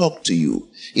people to talk to you.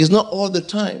 It's not all the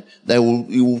time that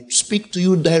he will speak to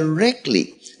you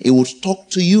directly. He will talk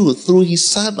to you through his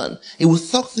servant. He will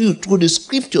talk to you through the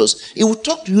scriptures. He will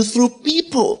talk to you through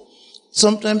people.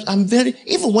 Sometimes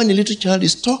even when a little child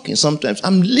is talking, sometimes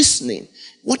I'm listening.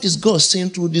 What is God saying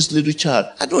through this little child?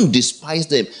 I don't despise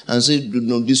them and say,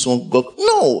 this one, God.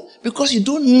 No, because you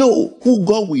don't know who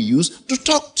God will use to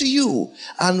talk to you.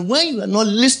 And when you are not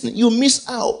listening, you miss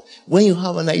out. When you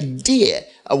have an idea,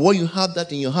 and when you have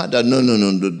that in your heart, that no.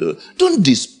 Don't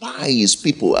despise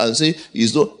people and say,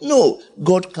 no,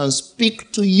 God can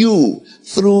speak to you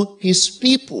through his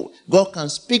people. God can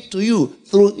speak to you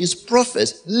through his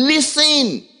prophets.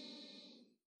 Listen.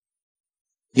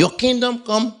 Your kingdom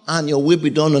come and your will be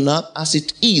done on earth as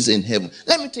it is in heaven.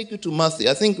 Let me take you to Matthew.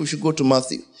 I think we should go to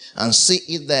Matthew and see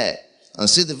it there. And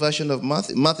see the version of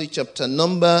Matthew. Matthew chapter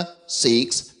number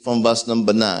 6 from verse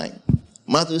number 9.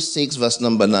 Matthew 6 verse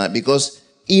number 9. Because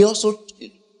he also,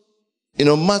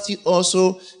 Matthew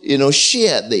also,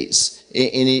 shared this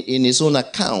in his own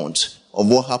account of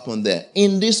what happened there.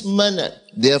 In this manner,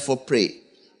 therefore pray.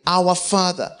 Our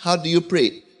Father. How do you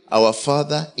pray? Our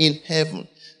Father in heaven.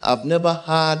 I've never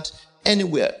heard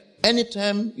anywhere,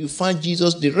 anytime you find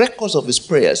Jesus, the records of his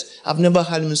prayers, I've never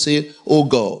heard him say, oh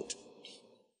God.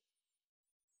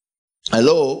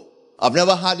 Hello? I've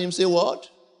never heard him say what?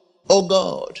 Oh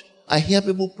God. I hear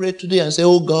people pray today and say,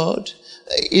 oh God.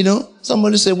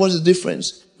 Somebody say, what's the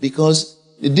difference? Because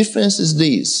the difference is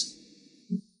this.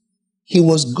 He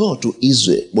was God to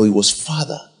Israel, but he was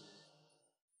Father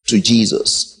to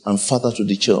Jesus and Father to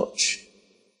the church.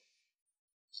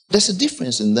 There's a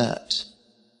difference in that.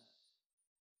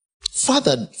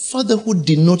 Fatherhood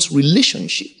denotes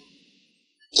relationship.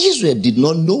 Israel did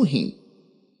not know him.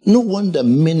 No wonder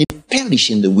many perish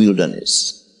in the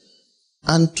wilderness.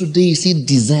 And today he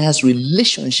desires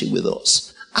relationship with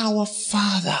us. Our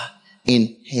Father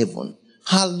in heaven,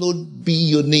 hallowed be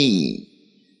your name.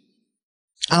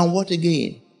 And what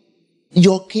again?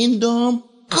 Your kingdom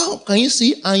come. Can you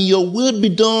see? And your will be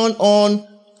done on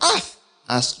earth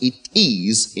as it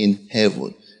is in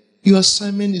heaven. Your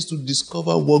assignment is to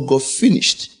discover what God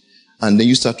finished, and then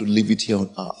you start to live it here on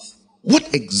earth.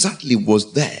 What exactly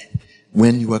was there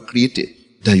when you were created?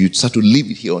 that you start to live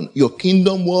it here on your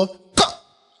kingdom will come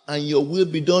and your will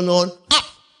be done on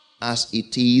earth as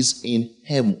it is in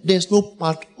heaven. There's no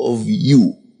part of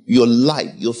you, your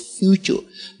life, your future,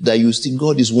 that you see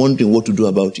God is wondering what to do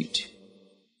about it.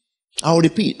 I'll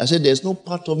repeat. I said there's no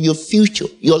part of your future,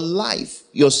 your life,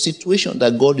 your situation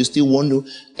that God is still wondering.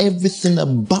 Everything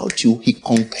about you, he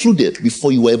concluded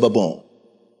before you were ever born.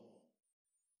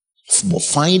 But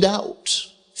find out,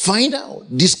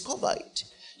 discover it.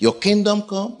 Your kingdom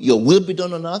come, your will be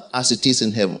done on earth as it is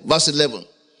in heaven. Verse 11.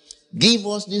 Give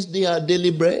us this day our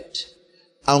daily bread,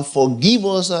 and forgive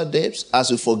us our debts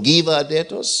as we forgive our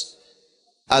debtors.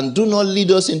 And do not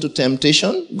lead us into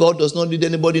temptation. God does not lead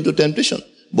anybody into temptation,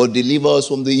 but deliver us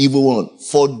from the evil one.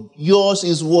 For yours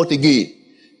is what again?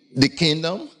 The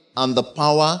kingdom and the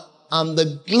power and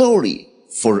the glory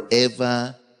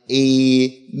forever.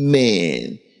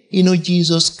 Amen. You know,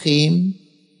 Jesus came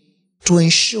to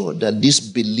ensure that this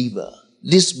believer,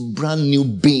 this brand new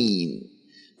being,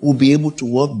 will be able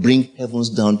to bring heavens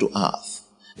down to earth.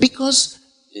 Because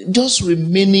just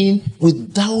remaining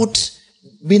without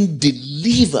being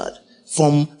delivered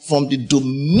from the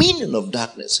dominion of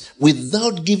darkness,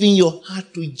 without giving your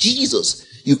heart to Jesus,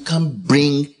 you can't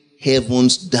bring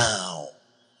heavens down.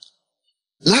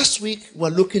 Last week, we were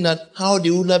looking at how the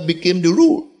ruler became the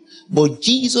rule. But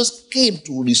Jesus came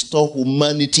to restore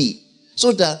humanity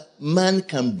so that man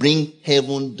can bring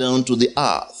heaven down to the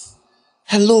earth.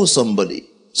 Hello, somebody.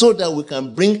 So that we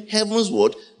can bring heaven's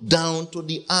word down to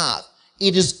the earth.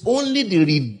 It is only the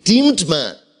redeemed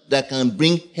man that can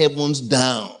bring heavens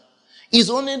down. It's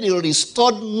only the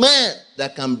restored man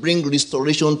that can bring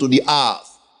restoration to the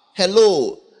earth.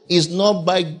 Hello. It's not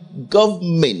by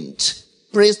government.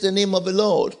 Praise the name of the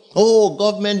Lord. Oh,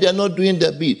 government, they are not doing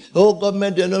their bit. Oh,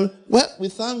 government, they are not. Well, we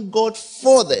thank God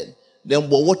for them. Then,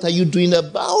 but what are you doing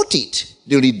about it?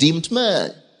 The redeemed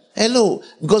man. Hello.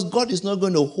 Because God is not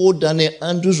going to hold Daniel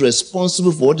Andrews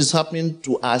responsible for what is happening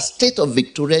to our state of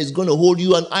Victoria. He's going to hold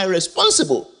you and I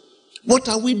responsible. What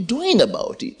are we doing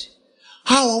about it?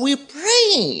 How are we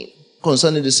praying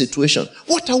concerning the situation?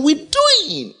 What are we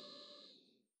doing?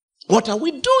 What are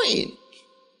we doing?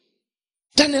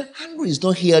 Daniel Andrews is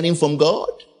not hearing from God.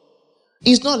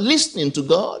 He's not listening to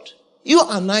God. You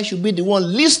and I should be the one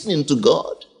listening to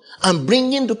God and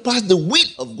bringing to pass the will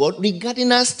of God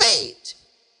regarding our state.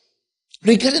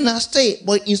 Regarding our state.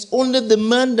 But it's only the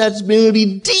man that's been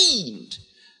redeemed,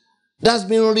 that's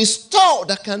been restored,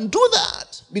 that can do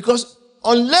that. Because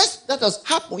unless that has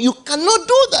happened, you cannot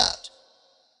do that.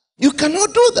 You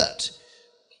cannot do that.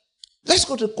 Let's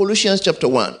go to Colossians chapter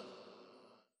 1.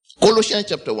 Colossians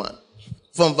chapter 1.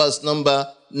 From verse number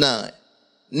 9.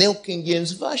 New King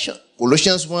James Version.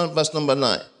 Colossians 1 verse number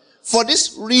 9. For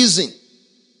this reason,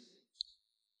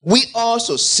 we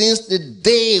also, since the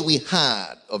day we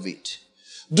heard of it,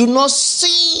 do not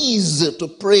cease to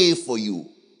pray for you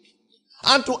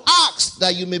and to ask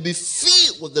that you may be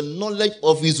filled with the knowledge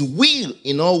of his will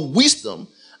in all wisdom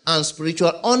and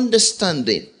spiritual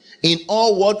understanding. In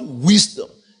all what? Wisdom.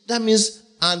 That means,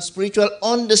 and spiritual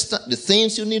understanding, the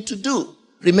things you need to do.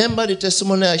 Remember the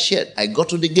testimony I shared. I got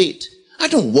to the gate. I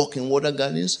don't walk in water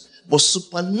gardens, but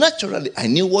supernaturally I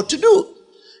knew what to do.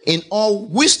 In all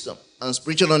wisdom and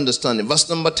spiritual understanding. Verse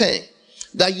number 10.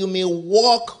 That you may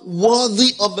walk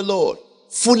worthy of the Lord,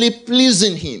 fully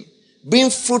pleasing him,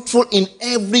 being fruitful in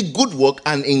every good work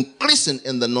and increasing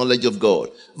in the knowledge of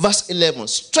God. Verse 11.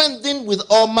 Strengthened with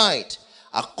all might,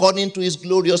 according to his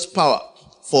glorious power,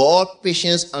 for all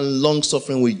patience and long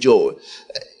suffering with joy.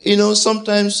 You know,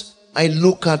 sometimes I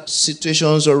look at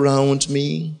situations around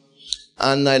me,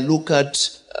 and I look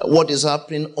at what is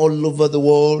happening all over the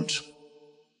world.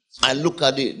 I look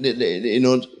at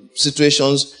the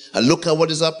situations. I look at what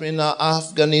is happening in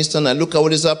Afghanistan. I look at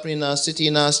what is happening in our city,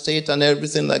 in our state, and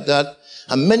everything like that.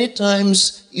 And many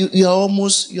times you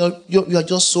are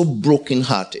just so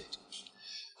brokenhearted.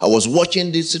 I was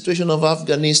watching the situation of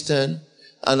Afghanistan,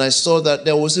 and I saw that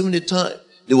there was even a time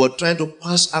they were trying to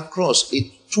pass across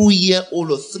a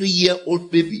 2-year-old or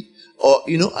 3-year-old baby. Or,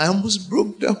 I almost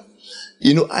broke down.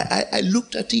 I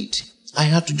looked at it. I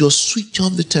had to just switch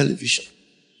off the television.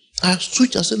 I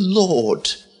switched. I said, Lord,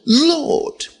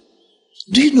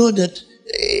 do you know that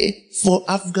for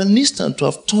Afghanistan to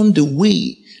have turned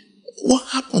away, what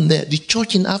happened there? The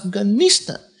church in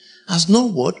Afghanistan has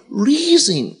not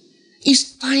risen.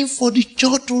 It's time for the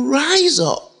church to rise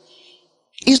up.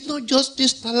 It's not just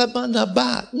this Taliban are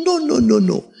bad. No.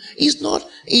 It's not.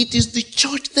 It is the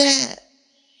church there.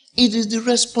 It is the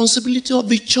responsibility of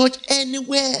the church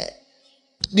anywhere.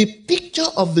 The picture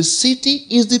of the city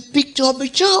is the picture of the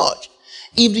church.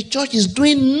 If the church is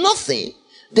doing nothing,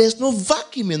 there's no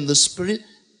vacuum in the spirit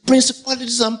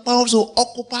Principalities and powers will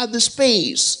occupy the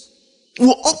space.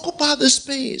 Will occupy the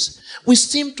space. We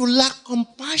seem to lack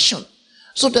compassion,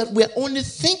 so that we're only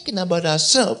thinking about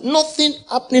ourselves. Nothing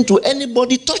happening to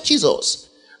anybody touches us.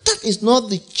 That is not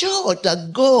the church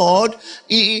that God,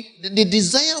 the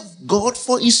desire of God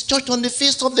for his church on the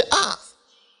face of the earth.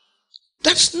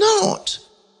 That's not.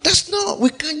 We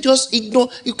can't just ignore.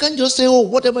 You can't just say, oh,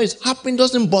 whatever is happening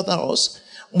doesn't bother us.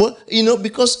 But,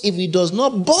 because if it does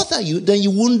not bother you, then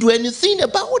you won't do anything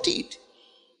about it.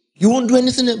 You won't do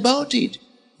anything about it.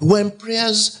 When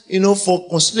prayers,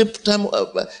 for sleep time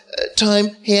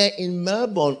here in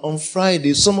Melbourne on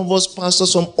Friday, some of us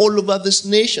pastors from all over this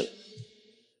nation.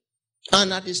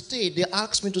 And at the stage, they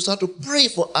asked me to start to pray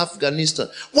for Afghanistan.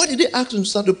 Why did they ask me to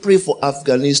start to pray for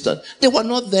Afghanistan? They were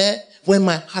not there when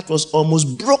my heart was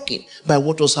almost broken by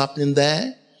what was happening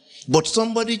there. But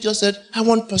somebody just said, I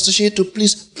want Pastor Shea to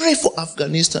please pray for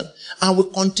Afghanistan. And we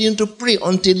continued to pray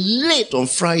until late on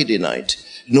Friday night.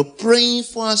 Praying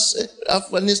for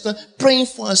Afghanistan, praying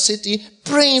for our city,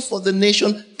 praying for the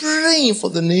nation, praying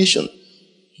for the nation.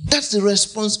 That's the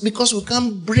response, because we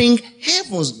can't bring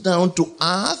heavens down to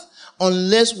earth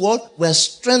unless what? We're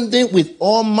strengthened with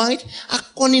all might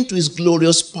according to his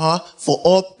glorious power for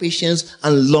all patience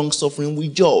and long suffering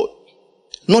with joy.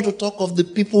 Not to talk of the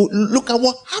people, look at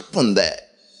what happened there.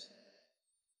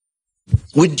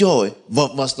 With joy,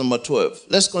 verse number 12.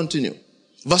 Let's continue.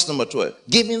 Verse number 12.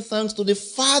 Giving thanks to the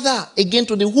Father. Again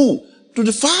to the who? To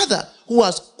the Father, who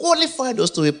has qualified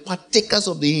us to be partakers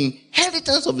of the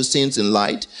inheritance of the saints in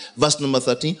light. Verse number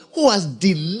 13. Who has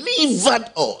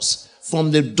delivered us from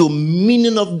the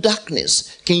dominion of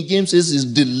darkness. King James says he's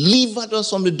delivered us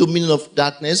from the dominion of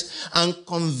darkness and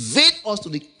conveyed us to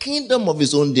the kingdom of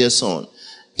his own dear Son.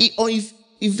 If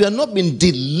you have not been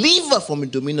delivered from the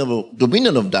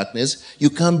dominion of darkness, you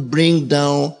can't bring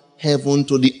down heaven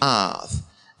to the earth.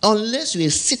 Unless you're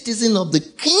a citizen of the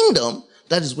kingdom,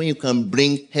 that is when you can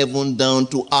bring heaven down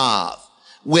to earth.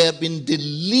 We have been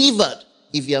delivered.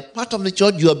 If you are part of the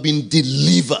church, you have been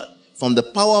delivered from the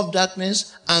power of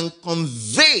darkness and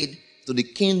conveyed to the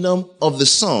kingdom of the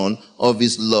Son of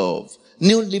his love.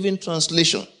 New Living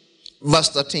Translation, verse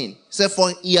 13. Says,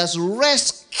 for he has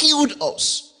rescued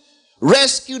us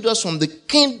from the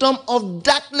kingdom of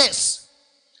darkness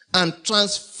and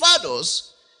transferred us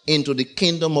into the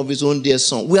kingdom of his own dear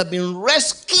Son. We have been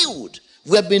rescued.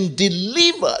 We have been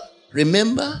delivered.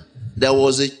 Remember, there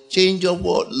was a change of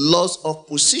what? Loss of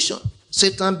position.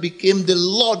 Satan became the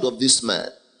Lord of this man.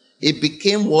 He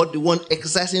became what? The one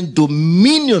exercising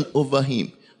dominion over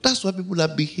him. That's why people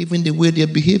are behaving the way they're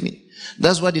behaving.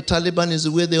 That's why the Taliban is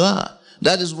the way they are.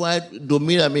 That is why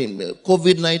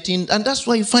COVID-19, and that's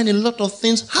why you find a lot of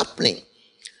things happening.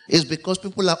 It's because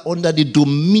people are under the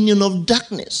dominion of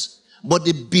darkness. But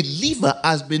the believer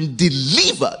has been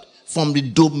delivered from the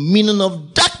dominion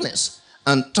of darkness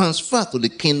and transferred to the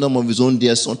kingdom of his own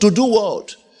dear Son. To do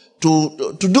what?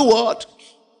 To do what?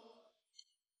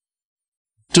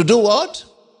 To do what?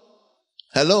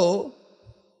 Hello?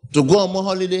 To go on more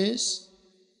holidays?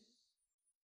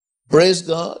 Praise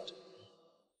God.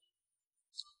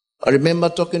 I remember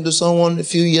talking to someone a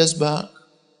few years back,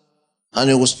 and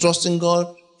he was trusting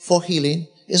God for healing.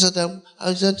 He said,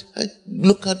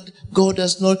 look at God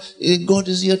God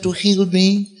is here to heal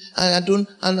me.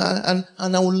 And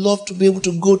I would love to be able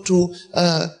to go to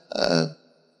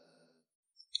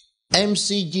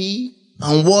MCG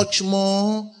and watch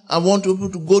more. I want to be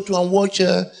able to go to and watch,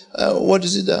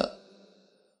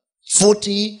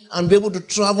 40 and be able to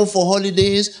travel for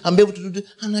holidays and be able to do this.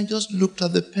 And I just looked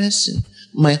at the person.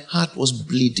 My heart was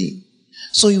bleeding.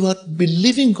 So you are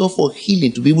believing God for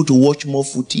healing to be able to watch more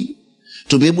footy,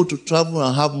 to be able to travel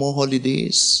and have more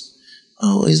holidays.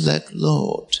 Oh, it's like,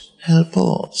 Lord, help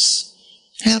us.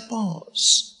 Help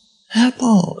us. Help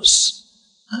us.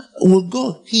 Will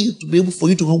God heal to be able for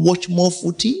you to watch more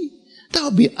footy? That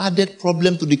will be added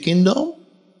problem to the kingdom.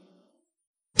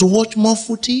 To watch more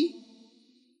footy.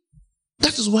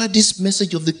 That is why this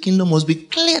message of the kingdom must be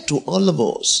clear to all of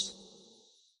us.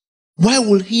 Why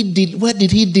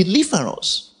did he deliver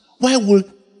us? Why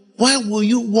will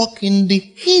you walk in the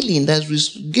healing that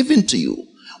is given to you?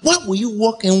 Why will you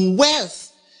walk in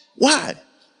wealth? Why?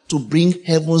 To bring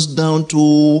heavens down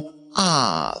to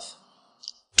earth.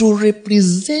 To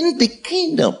represent the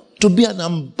kingdom. To be an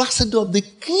ambassador of the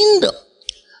kingdom.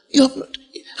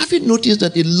 Have you noticed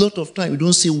that a lot of time you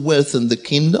don't see wealth in the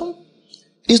kingdom?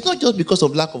 It's not just because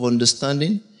of lack of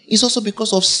understanding. It's also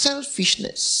because of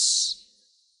selfishness.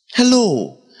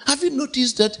 Hello. Have you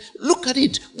noticed that? Look at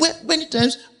it. Many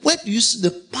times, where do you see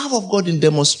the power of God in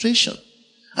demonstration?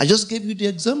 I just gave you the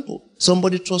example.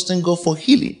 Somebody trusting God for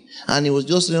healing, and he was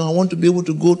just saying, I want to be able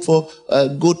to go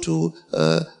to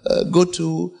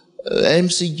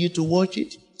MCG to watch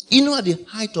it. You know, at the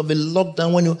height of a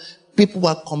lockdown, when people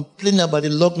were complaining about the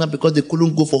lockdown because they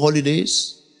couldn't go for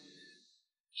holidays.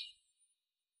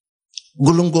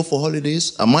 Couldn't go for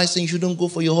holidays. Am I saying you shouldn't go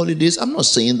for your holidays? I'm not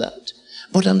saying that.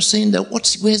 But I'm saying that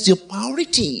where's your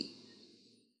priority?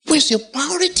 Where's your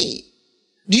priority?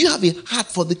 Do you have a heart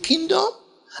for the kingdom?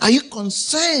 Are you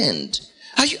concerned?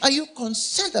 Are you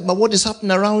concerned about what is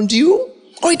happening around you?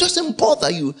 Or it doesn't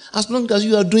bother you as long as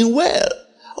you are doing well?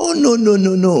 Oh,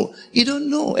 no. You don't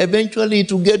know. Eventually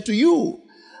it will get to you.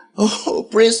 Oh,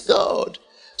 praise God.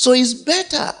 So it's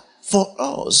better for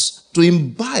us to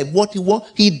imbibe what he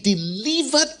wants. He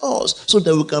delivered us so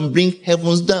that we can bring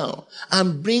heavens down.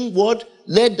 And bring what?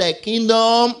 Let thy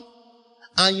kingdom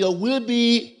and your will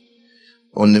be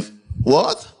on the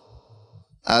what?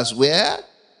 As where?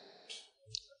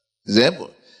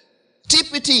 Zebul.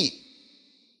 TPT.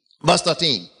 Verse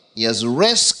 13. He has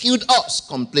rescued us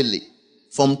completely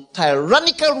from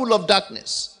tyrannical rule of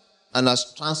darkness and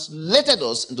has translated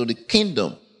us into the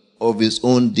kingdom of his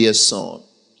own dear son.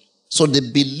 So the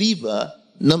believer,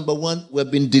 number one, we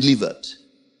have been delivered.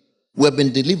 We have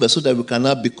been delivered so that we can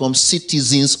now become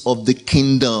citizens of the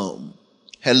kingdom.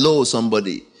 Hello,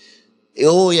 somebody.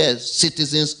 Oh yes,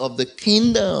 citizens of the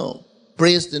kingdom.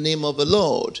 Praise the name of the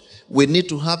Lord. We need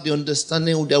to have the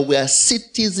understanding that we are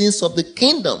citizens of the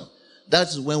kingdom.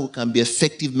 That's when we can be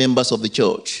effective members of the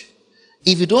church.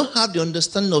 If you don't have the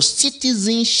understanding of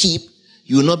citizenship,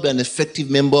 you will not be an effective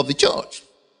member of the church.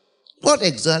 What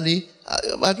exactly?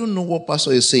 I don't know what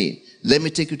pastor is saying. Let me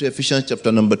take you to Ephesians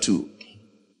chapter number 2.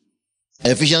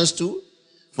 Ephesians 2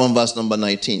 from verse number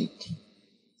 19.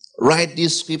 Write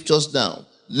these scriptures down.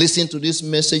 Listen to this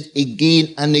message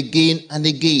again and again and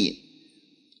again.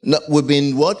 Now, we've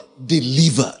been what?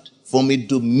 Delivered from a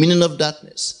dominion of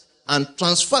darkness and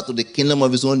transferred to the kingdom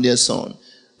of his own dear son.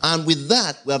 And with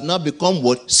that, we have now become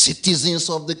what? Citizens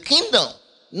of the kingdom.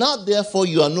 Now, therefore,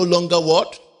 you are no longer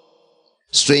what?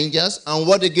 Strangers. And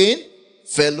what again?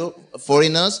 Fellow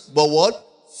foreigners. But what?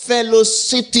 Fellow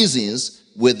citizens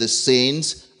with the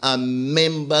saints and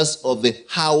members of the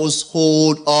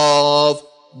household of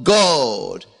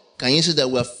God. Can you see that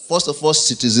we are first of all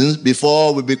citizens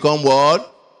before we become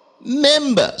what?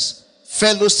 Members.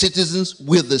 Fellow citizens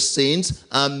with the saints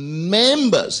and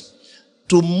members.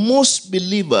 To most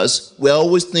believers, we're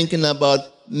always thinking about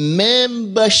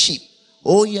membership.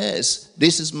 Oh yes,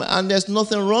 this is my, and there's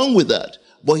nothing wrong with that.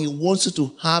 But he wants you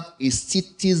to have a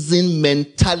citizen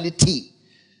mentality.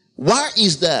 Why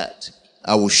is that?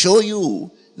 I will show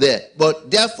you there.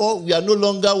 But therefore, we are no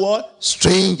longer what?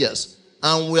 Strangers.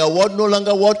 And we are what? No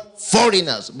longer what?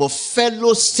 Foreigners. But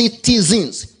fellow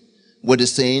citizens with the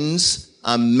saints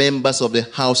and members of the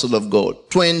household of God.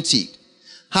 20.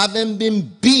 Having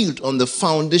been built on the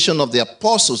foundation of the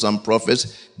apostles and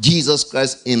prophets, Jesus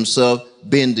Christ himself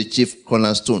being the chief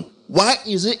cornerstone. Why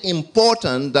is it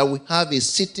important that we have a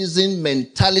citizen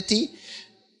mentality?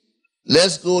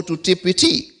 Let's go to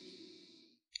TPT.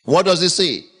 What does it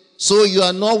say? So you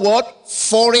are not what?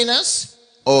 Foreigners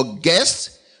or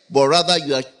guests, but rather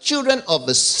you are children of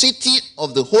the city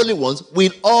of the holy ones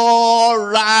with all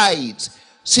rights.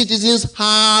 Citizens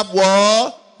have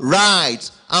what?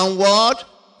 Rights. And what?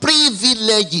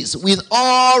 Privileges with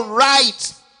all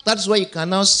rights. That's why you can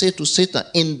now say to Satan,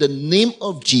 in the name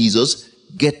of Jesus,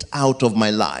 get out of my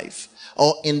life.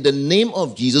 Or in the name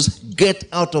of Jesus, get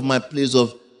out of my place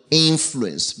of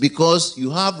influence. Because you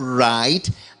have right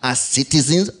as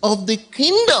citizens of the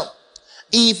kingdom.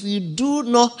 If you do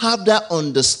not have that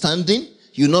understanding,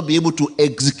 you'll not be able to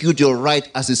execute your right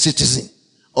as a citizen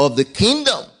of the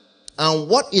kingdom. And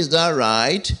what is that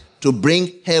right? To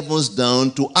bring heavens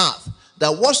down to earth.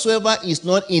 That whatsoever is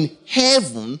not in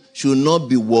heaven should not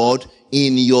be what?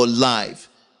 In your life.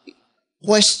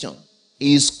 Question.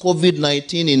 Is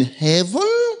COVID-19 in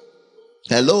heaven?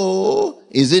 Hello?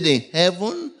 Is it in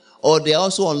heaven? Or they're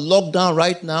also on lockdown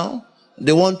right now?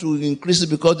 They want to increase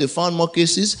it because they found more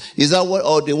cases? Is that what?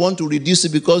 Or they want to reduce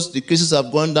it because the cases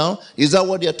have gone down? Is that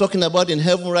what they're talking about in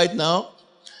heaven right now?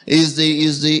 Is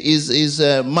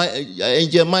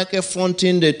Angel Michael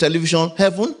fronting the television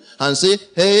heaven and say,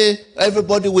 hey,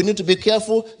 everybody, we need to be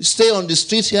careful. Stay on the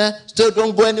streets here. Still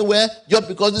don't go anywhere just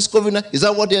because this COVID-19. Is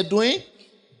that what they're doing?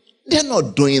 They're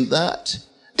not doing that.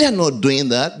 They're not doing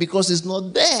that because it's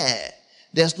not there.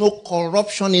 There's no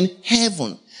corruption in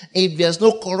heaven. If there's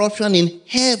no corruption in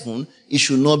heaven, it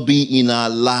should not be in our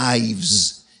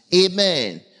lives.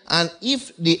 Amen. And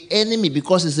if the enemy,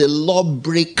 because he's a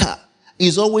lawbreaker,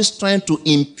 is always trying to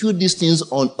impute these things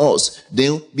on us.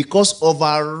 Then, because of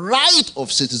our right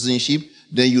of citizenship,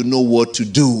 then you know what to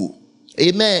do.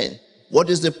 Amen. What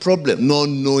is the problem? Not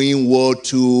knowing what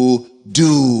to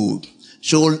do.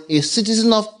 Should a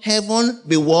citizen of heaven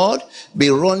be what? Be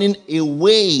running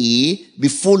away, be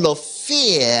full of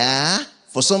fear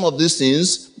for some of these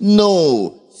things?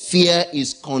 No. Fear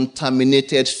is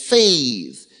contaminated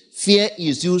faith. Fear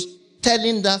is you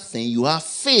telling that thing you have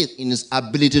faith in its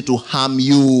ability to harm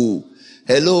you.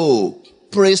 Hello.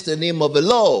 Praise the name of the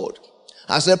Lord.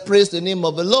 I said, praise the name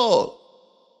of the Lord.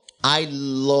 I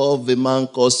love a man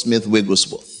called Smith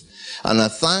Wigglesworth, and I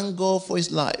thank God for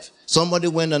his life. Somebody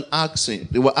went and asked him,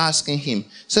 they were asking him,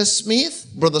 said, Smith,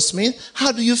 Brother Smith,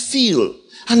 how do you feel?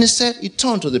 And he said, he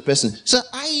turned to the person, said,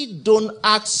 I don't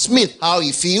ask Smith how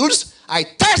he feels. I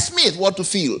tell Smith what to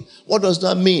feel. What does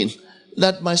that mean?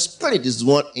 That my spirit is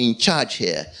what in charge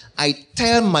here. I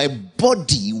tell my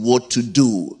body what to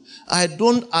do. I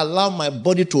don't allow my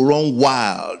body to run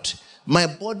wild. My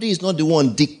body is not the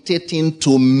one dictating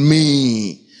to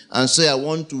me and say, I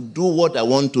want to do what I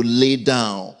want to lay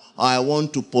down. I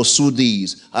want to pursue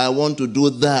this. I want to do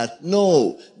that.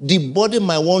 No, the body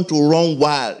might want to run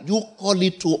wild. You call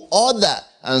it to order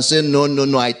and say, no.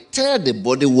 I tell the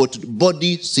body what to do.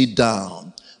 Body, sit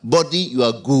down. Body, you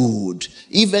are good.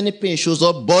 If any pain shows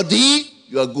up, body,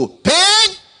 you are good.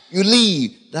 Pain, you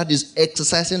leave. That is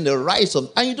exercising the rights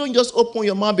of, and you don't just open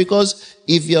your mouth, because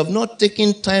if you have not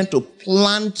taken time to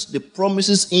plant the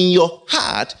promises in your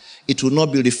heart, it will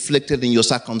not be reflected in your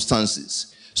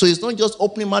circumstances. So it's not just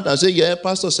opening mouth and say, yeah,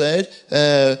 pastor said,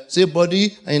 say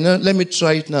body, let me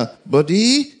try it now.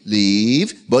 Body,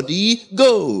 leave. Body,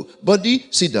 go. Body,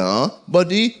 sit down.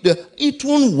 Body, it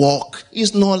won't work.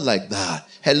 It's not like that.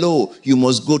 Hello, you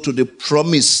must go to the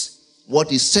promise, what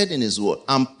he said in his word,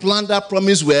 and plant that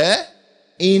promise where?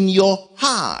 In your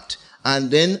heart.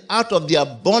 And then out of the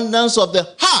abundance of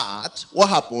the heart, what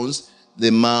happens?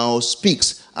 The mouth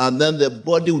speaks. And then the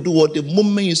body will do what? The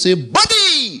moment you say,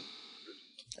 body!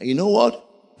 And you know what?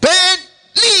 Pain,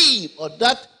 leave! Or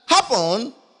that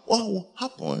happen, what will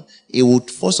happen? It would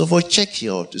first of all check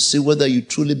you out to see whether you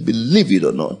truly believe it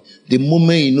or not. The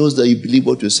moment he knows that you believe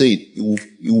what you're saying,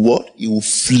 it will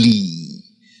flee.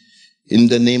 In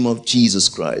the name of Jesus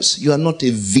Christ. You are not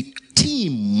a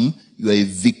victim, you are a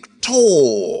victor.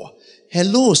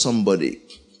 Hello, somebody.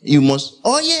 You must,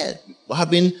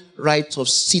 having rights of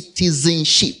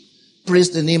citizenship.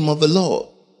 Praise the name of the Lord.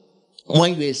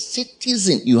 When you're a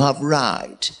citizen, you have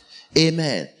right.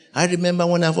 Amen. I remember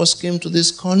when I first came to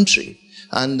this country,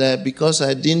 and because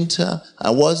I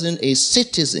wasn't a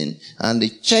citizen, and they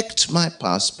checked my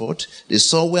passport, they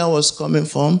saw where I was coming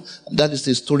from. That is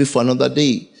the story for another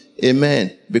day.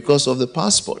 Amen. Because of the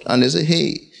passport. And they say,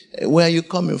 hey, where are you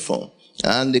coming from?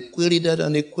 And they queried that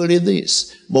and they queried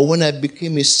this. But when I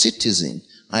became a citizen,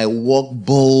 I walked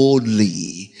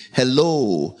boldly.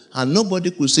 Hello. And nobody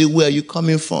could say, where are you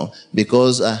coming from?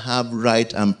 Because I have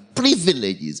right and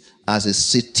privileges as a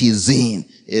citizen.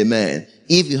 Amen.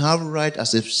 If you have right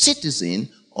as a citizen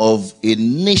of a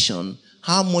nation,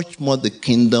 how much more the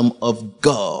kingdom of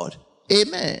God?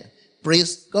 Amen.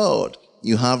 Praise God.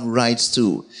 You have rights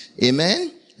too.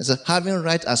 Amen. So having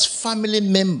right as family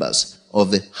members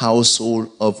of the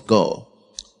household of God.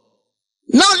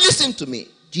 Now listen to me.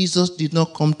 Jesus did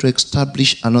not come to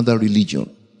establish another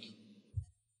religion.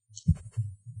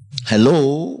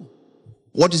 Hello?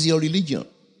 What is your religion?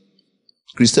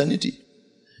 Christianity.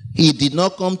 He did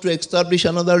not come to establish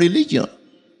another religion.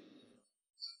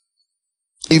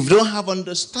 If you don't have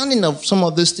understanding of some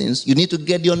of these things, you need to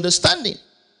get the understanding.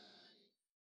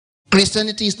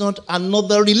 Christianity is not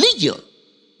another religion.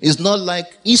 It's not like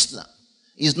Islam.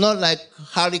 It's not like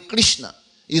Hare Krishna.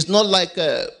 It's not like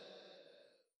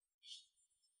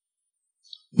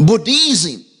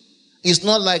Buddhism. It's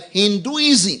not like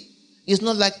Hinduism. It's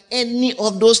not like any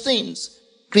of those things.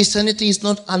 Christianity is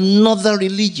not another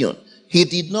religion. He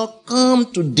did not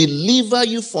come to deliver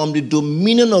you from the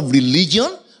dominion of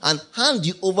religion and hand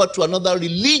you over to another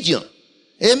religion.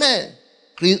 Amen.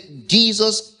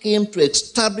 Jesus came to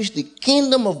establish the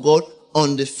kingdom of God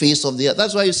on the face of the earth.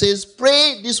 That's why he says,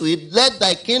 pray this way, let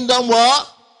thy kingdom work,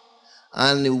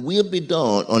 and it will be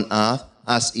done on earth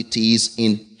as it is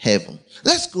in heaven.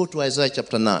 Let's go to Isaiah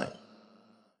chapter 9.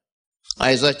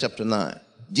 Isaiah chapter 9.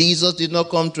 Jesus did not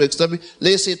come to establish,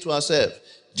 let's say to ourselves,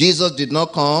 Jesus did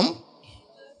not come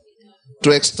to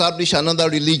establish another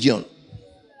religion.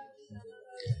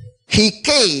 He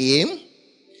came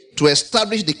to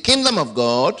establish the kingdom of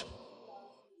God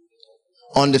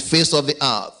on the face of the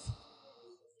earth.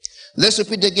 Let's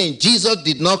repeat again. Jesus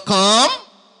did not come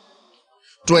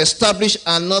to establish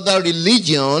another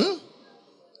religion.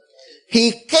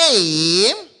 He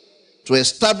came to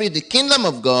establish the kingdom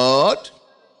of God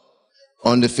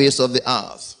on the face of the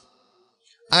earth.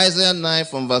 Isaiah 9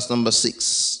 from verse number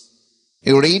 6.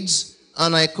 He reads,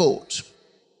 and I quote,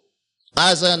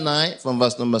 Isaiah 9 from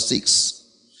verse number 6.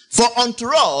 For unto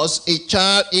us a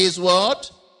child is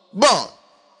what? Born.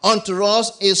 Unto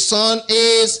us a son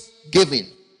is given.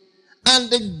 And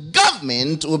the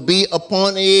government will be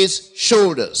upon his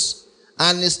shoulders.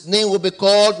 And his name will be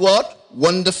called what?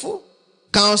 Wonderful,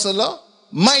 Counselor,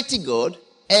 Mighty God,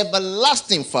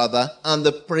 Everlasting Father, and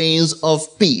the Prince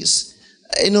of Peace.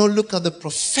 Look at the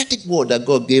prophetic word that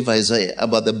God gave Isaiah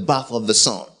about the birth of the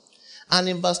Son. And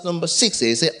in verse number 6,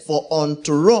 he said, for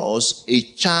unto us a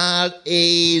child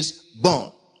is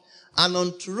born, and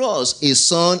unto us a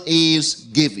son is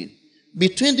given.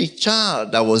 Between the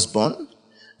child that was born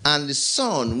and the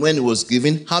son when he was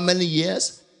given, how many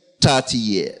years? 30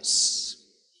 years.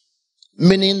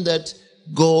 Meaning that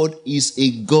God is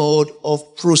a God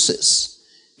of process.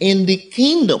 In the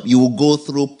kingdom, you will go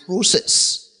through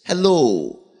process.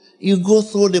 Hello. You go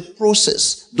through the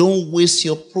process. Don't waste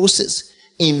your process.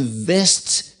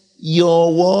 Invest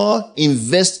your what?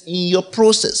 Invest in your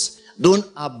process. Don't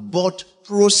abort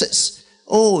process.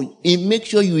 Make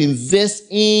sure you invest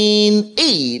in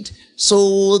it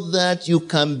so that you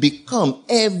can become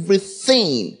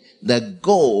everything that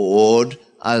God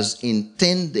has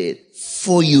intended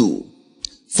for you.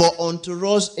 For unto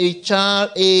us a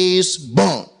child is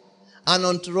born, and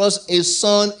unto us a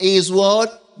son is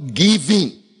what?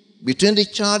 Given. Between the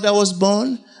child that was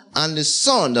born and the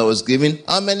son that was given,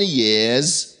 how many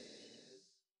years?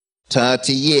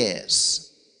 30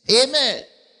 years. Amen.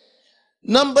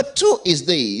 Number 2 is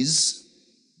this.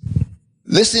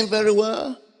 Listen very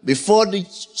well. Before the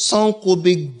son could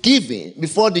be given,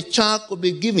 before the child could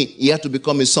be given, he had to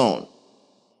become a son.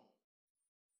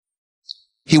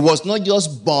 He was not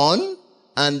just born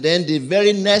and then the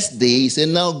very next day he said,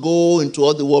 now go into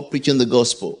all the world preaching the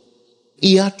gospel.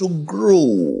 He had to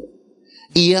grow.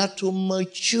 He had to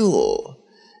mature.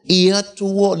 He had to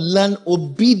learn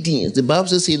obedience. The Bible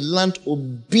says he learned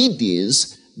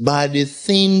obedience by the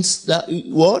things that,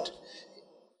 what?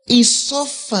 He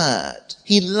suffered.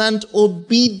 He learned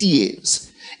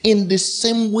obedience. In the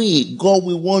same way, God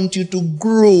will want you to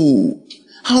grow.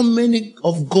 How many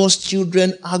of God's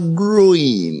children are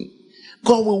growing?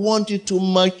 God will want you to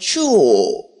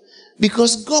mature.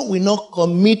 Because God will not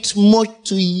commit much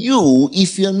to you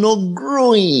if you're not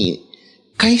growing.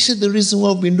 Can you see the reason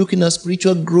why we've been looking at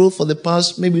spiritual growth for the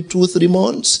past maybe 2-3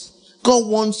 months? God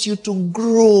wants you to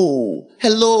grow.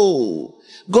 Hello.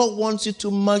 God wants you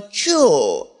to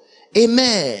mature.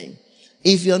 Amen.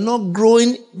 If you're not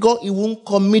growing, God, He won't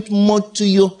commit much to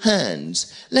your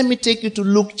hands. Let me take you to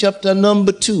Luke chapter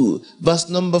number 2, verse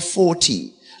number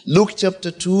 40. Luke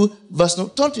chapter 2, verse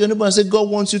number... Turn to your neighbor and say, God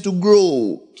wants you to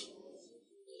grow.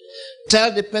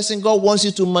 Tell the person, God wants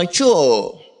you to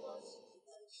mature.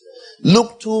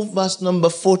 Luke 2, verse number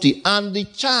 40. And the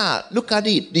child, look at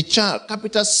it, the child,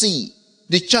 capital C,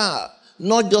 the child,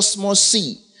 not just small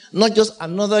c, not just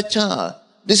another child.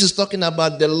 This is talking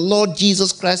about the Lord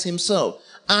Jesus Christ Himself.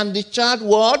 And the child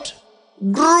what?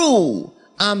 Grew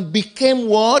and became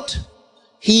what?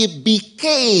 He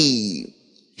became.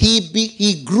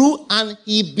 He grew and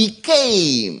he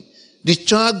became. The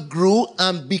child grew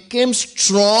and became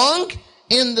strong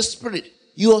in the spirit.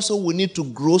 You also will need to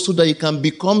grow so that you can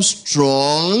become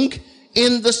strong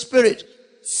in the spirit.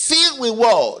 Filled with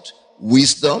what?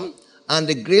 Wisdom, and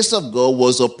the grace of God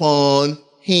was upon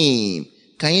him.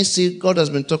 Can you see God has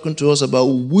been talking to us about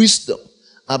wisdom?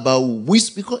 About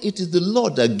wisdom, because it is the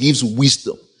Lord that gives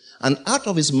wisdom. And out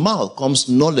of his mouth comes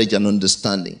knowledge and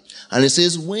understanding. And it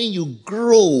says, when you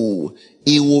grow,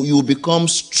 you will become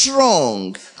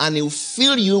strong, and he will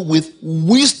fill you with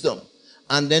wisdom.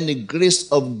 And then the grace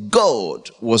of God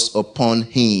was upon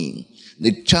him.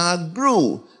 The child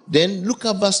grew. Then look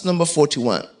at verse number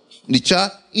 41. The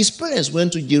child, his parents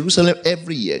went to Jerusalem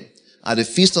every year at the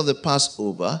feast of the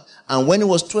Passover. And when he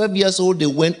was 12 years old, they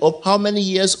went up. How many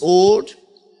years old?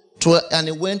 12, and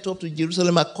he went up to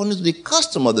Jerusalem according to the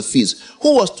custom of the feast.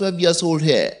 Who was 12 years old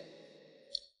here?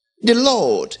 The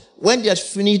Lord. When they had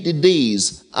finished the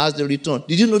days as they returned,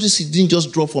 did you notice he didn't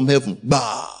just drop from heaven?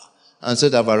 Bah! And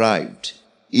said, I've arrived.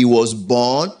 He was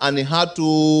born and he had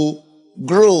to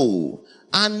grow.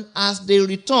 And as they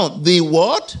returned, they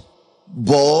what?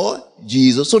 Bore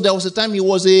Jesus. So there was a time he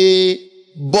was a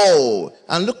boy.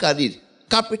 And look at it.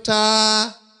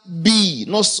 Capital B,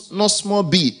 not small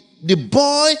b. The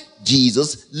boy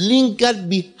Jesus lingered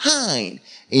behind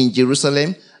in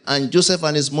Jerusalem, and Joseph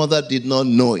and his mother did not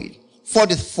know it.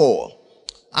 44.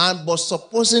 But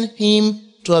supposing him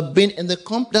to have been in the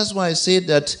company. That's why I say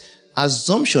that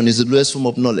assumption is the lowest form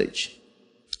of knowledge.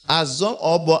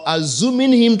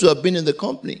 Assuming him to have been in the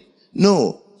company.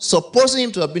 No. Supposing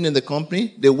him to have been in the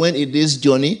company, they went a day's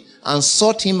journey and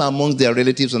sought him among their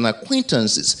relatives and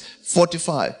acquaintances.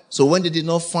 45. So when they did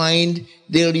not find,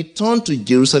 they returned to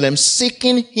Jerusalem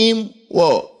seeking him.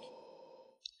 What?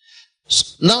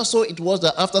 Now so it was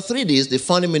that after 3 days, they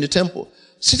found him in the temple,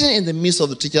 sitting in the midst of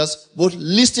the teachers, both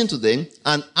listening to them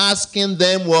and asking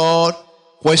them what?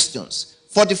 Questions.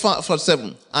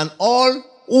 47. And all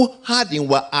who heard him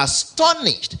were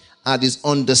astonished at his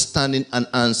understanding and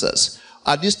answers.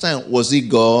 At this time, was he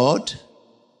God?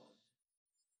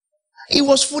 He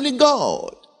was fully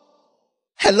God.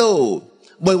 Hello.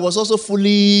 But he was also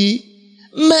fully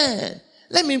man.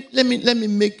 When we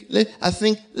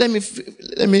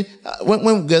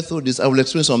get through this, I will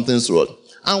explain some things through it.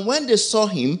 And when they saw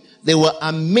him, they were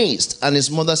amazed. And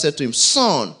his mother said to him,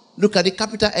 Son, look at the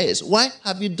capital S. Why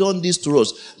have you done this to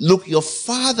us? Look, your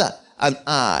father and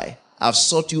I have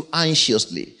sought you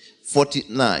anxiously.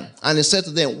 49. And he said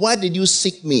to them, why did you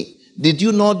seek me? Did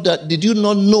you not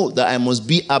know that I must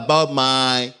be about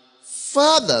my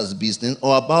father's business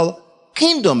or about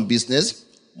kingdom business?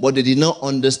 But they did not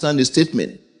understand the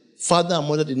statement. Father and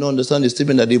mother did not understand the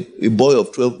statement that a boy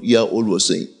of 12-year-old was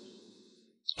saying.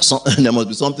 So, there must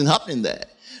be something happening there.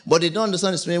 But they don't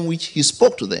understand the statement which he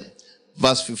spoke to them.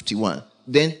 Verse 51.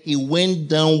 Then he went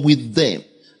down with them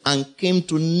and came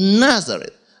to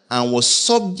Nazareth and was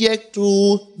subject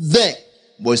to them.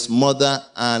 But his mother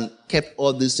and kept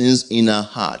all these things in her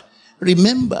heart.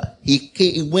 Remember,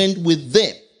 he went with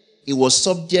them. He was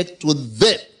subject to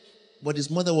them. But his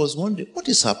mother was wondering, what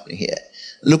is happening here?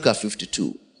 Look at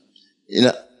 52.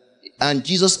 And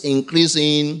Jesus increased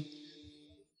in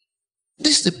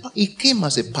he came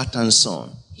as a pattern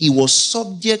son. He was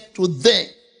subject to them.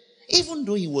 Even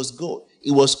though he was God,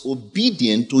 he was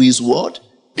obedient to his what?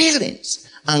 Parents.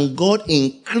 And God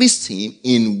increased him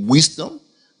in wisdom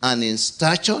and in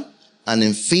stature and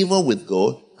in favor with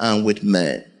God and with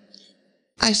men.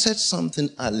 I said something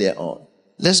earlier on.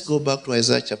 Let's go back to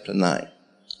Isaiah chapter 9.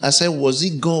 I said, was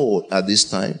he God at this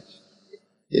time?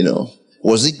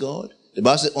 Was he God? The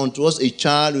Bible said, unto us a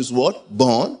child is what?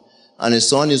 Born. And a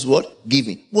son is what?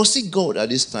 Given. Was he God at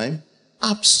this time?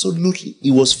 Absolutely.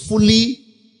 He was fully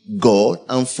God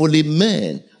and fully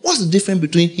man. What's the difference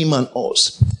between him and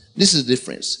us? This is the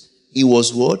difference. He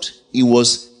was what? He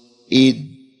was a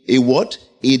what?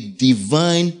 A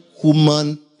divine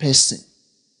human person.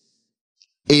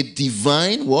 A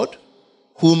divine what?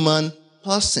 Human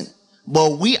person.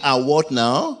 But we are what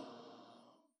now?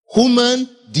 Human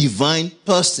divine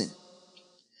person.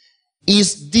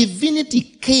 His divinity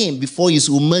came before his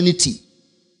humanity.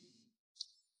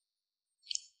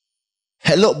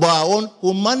 Hello, but our own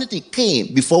humanity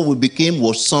came before we became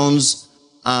what? Sons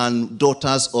and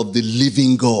daughters of the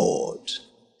living God.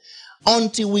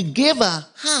 Until we gave our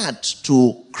heart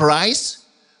to Christ,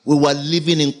 we were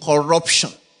living in corruption.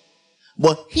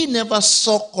 But he never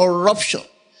saw corruption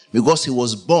because he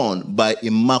was born by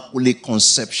immaculate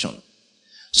conception.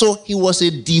 So he was a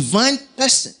divine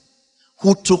person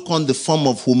who took on the form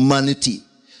of humanity.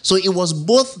 So he was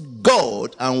both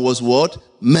God and was what?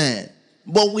 Man.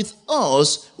 But with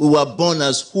us, we were born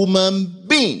as human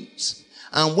beings.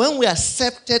 And when we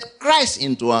accepted Christ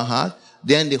into our heart,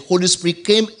 then the Holy Spirit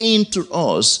came into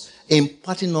us,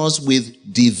 imparting us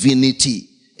with divinity.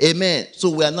 Amen.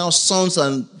 So we are now sons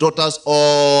and daughters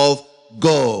of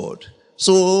God.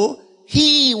 So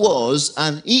he was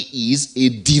and he is a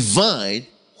divine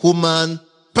human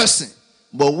person.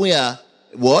 But we are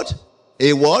what?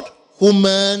 A what?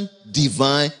 Human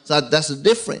divine. So that's the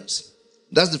difference.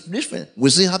 That's the difference. We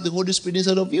still have the Holy Spirit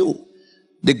inside of you.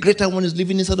 The greater one is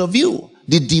living inside of you.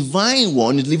 The divine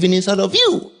one is living inside of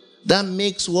you. That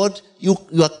makes what? You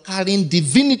are carrying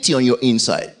divinity on your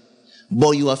inside.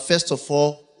 But you are first of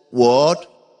all what?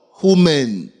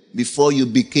 Human before you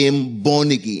became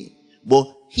born again. But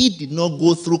he did not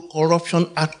go through corruption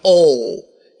at all.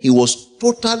 He was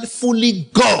totally, fully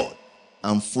God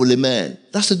and fully man.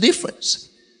 That's the difference.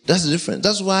 That's the difference.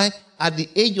 That's why at the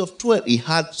age of 12, he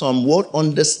had some word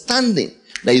understanding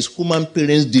that his human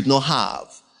parents did not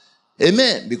have.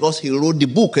 Amen. Because he wrote the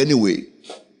book anyway.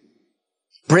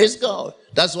 Praise God.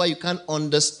 That's why you can't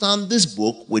understand this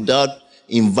book without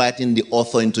inviting the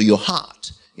author into your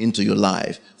heart, into your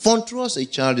life. For unto us a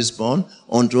child is born,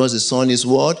 unto us a son is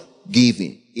what?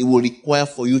 Given. It will require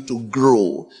for you to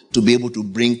grow, to be able to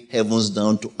bring heavens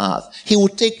down to earth. He will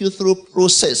take you through a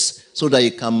process so that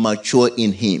you can mature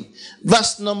in him.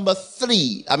 Verse number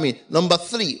 3.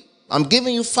 I'm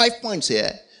giving you 5 points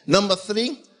here. Number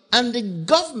 3, And the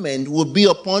government will be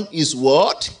upon his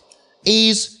what?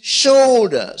 His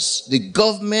shoulders. The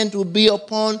government will be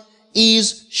upon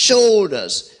his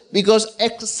shoulders. Because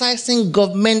exercising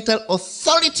governmental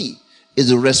authority is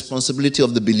the responsibility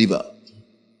of the believer.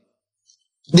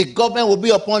 The government will be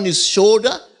upon his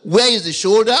shoulder. Where is the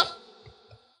shoulder?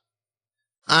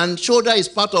 And shoulder is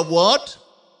part of what?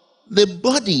 The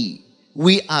body.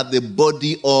 We are the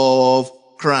body of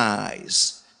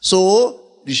Christ. So,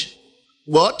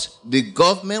 what? The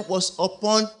government was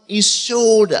upon his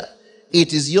shoulder.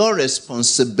 It is your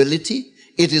responsibility.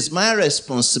 It is my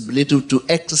responsibility to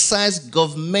exercise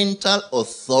governmental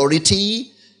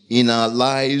authority in our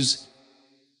lives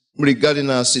regarding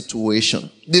our situation.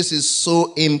 This is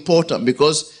so important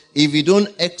because if you don't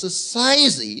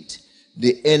exercise it,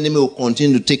 the enemy will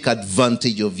continue to take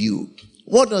advantage of you.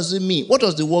 What does it mean? What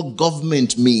does the word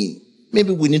government mean?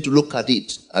 Maybe we need to look at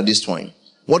it at this time.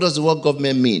 What does the word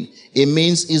government mean? It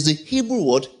means, is the Hebrew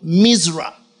word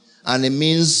Mizra, and it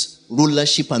means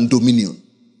rulership and dominion.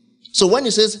 So when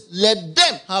it says, let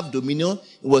them have dominion,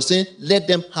 it was saying, let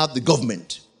them have the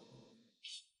government.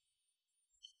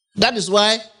 That is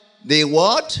why they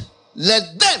what?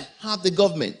 Let them have the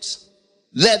government.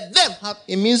 Let them have,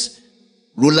 it means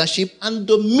rulership and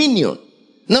dominion.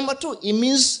 Number two, it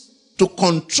means to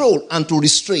control and to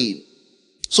restrain.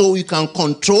 So you can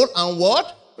control and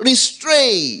what?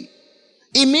 Restrain.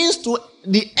 It means to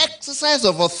the exercise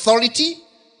of authority,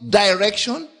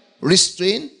 direction,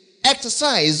 restraint,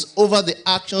 exercise over the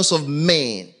actions of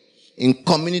men in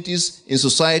communities, in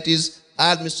societies,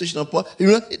 administration of power. You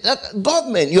know, that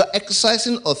government, you are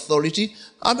exercising authority.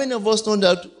 How many of us know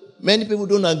that many people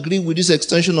don't agree with this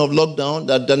extension of lockdown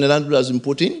that Daniel Andrew has been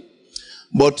putting?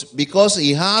 But because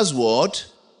he has what?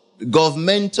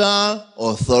 Governmental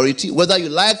authority, whether you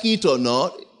like it or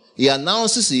not, he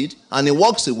announces it and he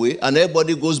walks away and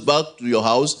everybody goes back to your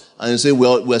house and you say,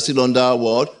 well, we're still under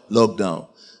what? Lockdown.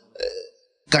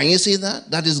 Can you see that?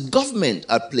 That is government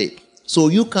at play. So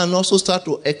you can also start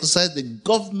to exercise the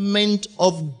government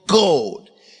of God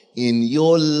in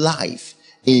your life,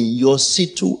 in your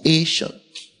situation.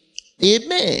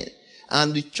 Amen.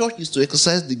 And the church is to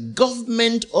exercise the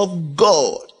government of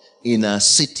God in our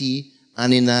city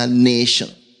and in our nation.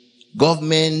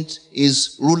 Government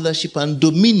is rulership and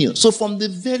dominion. So from the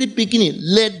very beginning,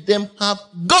 let them have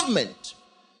government.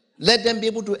 Let them be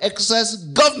able to exercise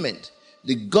government.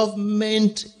 The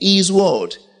government is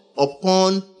what?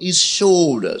 Upon his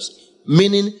shoulders.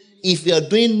 Meaning, if you are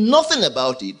doing nothing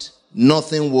about it,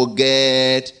 nothing will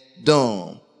get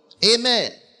done.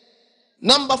 Amen.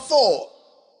 Number four,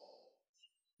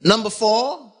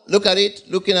 look at it,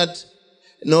 looking at,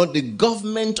 the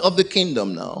government of the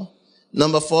kingdom now.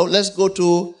 Number 4, let's go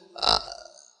to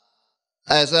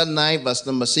Isaiah 9, verse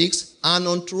number 6. And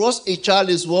unto us a child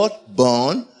is what?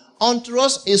 Born. Unto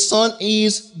us a son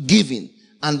is given.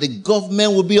 And the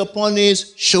government will be upon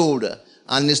his shoulder.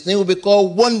 And his name will be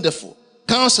called Wonderful,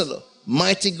 Counselor,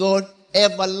 Mighty God,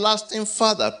 Everlasting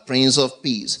Father, Prince of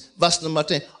Peace. Verse number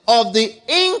 10. Of the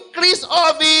increase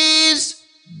of his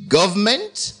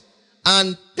government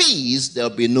and peace, there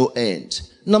will be no end.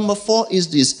 Number 4 is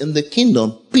this. In the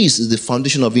kingdom, peace is the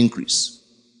foundation of increase.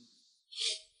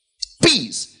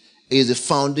 Peace is the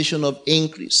foundation of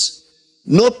increase.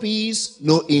 No peace,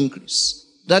 no increase.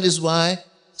 That is why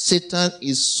Satan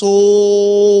is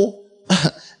so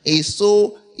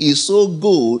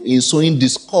good in sowing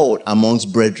discord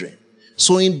amongst brethren,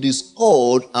 sowing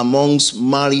discord amongst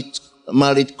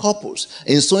married couples,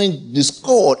 and sowing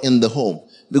discord in the home.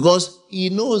 Because he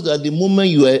knows that the moment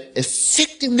you are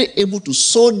effectively able to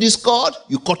sow discord,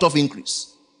 you cut off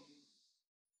increase.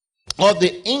 Of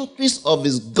the increase of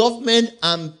his government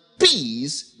and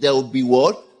peace, there will be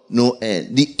what? No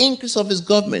end. The increase of his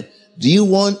government. Do you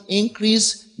want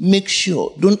increase? Make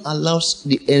sure. Don't allow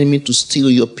the enemy to steal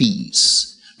your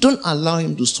peace. Don't allow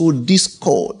him to sow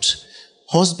discord.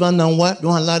 Husband and wife,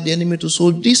 don't allow the enemy to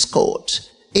sow discord.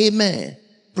 Amen.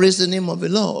 Praise the name of the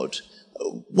Lord.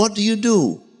 What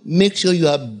do? Make sure you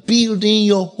are building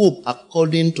your hope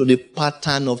according to the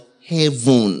pattern of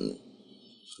heaven.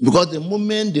 Because the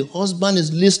moment the husband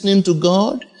is listening to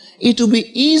God, it will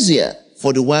be easier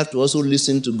for the wife to also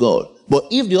listen to God. But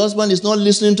if the husband is not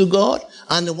listening to God,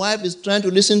 and the wife is trying to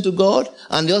listen to God,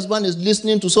 and the husband is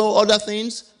listening to some other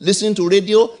things, listening to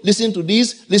radio, listening to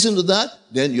this, listening to that,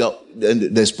 then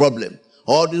there's problem.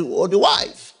 Or the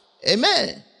wife.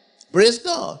 Amen. Praise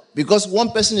God. Because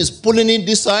one person is pulling in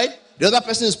this side, the other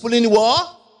person is pulling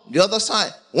the other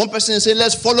side. One person is saying,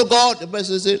 let's follow God. The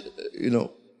person is saying,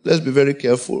 let's be very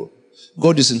careful.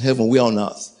 God is in heaven, we are on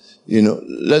earth.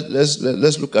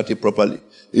 Let's look at it properly.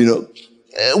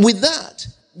 With that,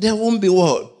 there won't be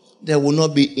what? there will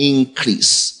not be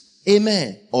increase.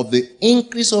 Amen. Of the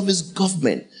increase of his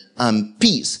government and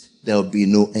peace, there will be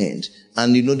no end.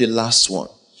 And you know the last one,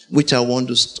 which I want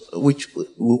to,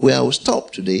 where I will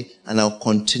stop today, and I'll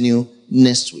continue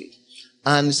next week.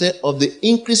 And he said, of the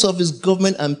increase of his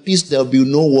government and peace, there will be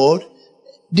no word.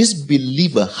 This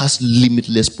believer has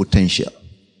limitless potential.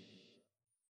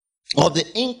 Of the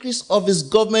increase of his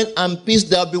government and peace,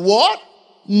 there will be what?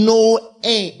 No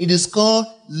end. It is called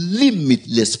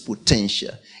limitless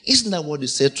potential. Isn't that what he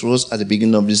said to us at the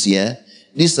beginning of this year?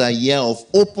 This is a year of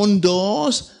open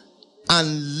doors and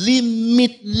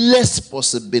limitless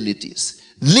possibilities.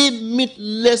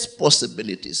 Limitless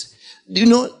possibilities. You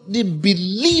know,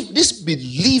 this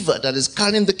believer that is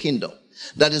carrying the kingdom,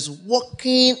 that is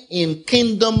walking in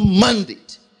kingdom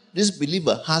mandate, this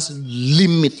believer has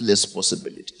limitless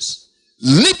possibilities.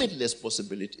 Limitless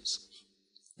possibilities.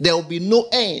 There will be no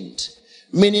end.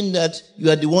 Meaning that you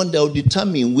are the one that will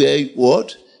determine where,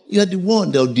 what? You are the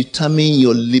one that will determine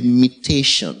your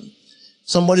limitation.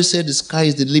 Somebody said the sky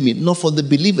is the limit. Not for the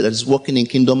believer that is walking in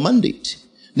kingdom mandate.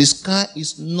 The sky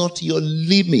is not your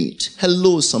limit.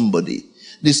 Hello, somebody.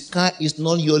 The sky is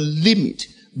not your limit.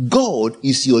 God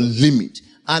is your limit.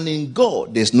 And in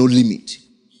God, there's no limit.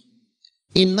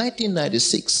 In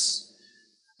 1996,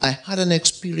 I had an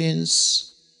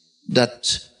experience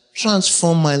that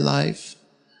transformed my life.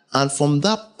 And from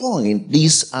that point,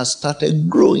 this has started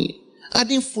growing. I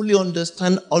didn't fully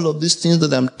understand all of these things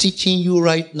that I'm teaching you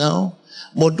right now.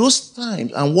 But those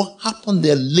times and what happened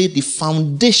there laid the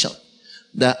foundation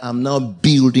that I'm now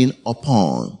building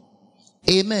upon.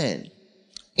 Amen.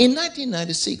 In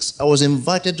 1996, I was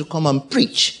invited to come and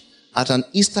preach at an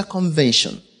Easter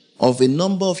convention of a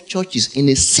number of churches in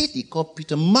a city called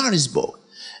Pietermaritzburg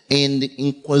in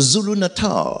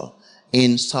KwaZulu-Natal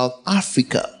in South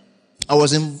Africa. I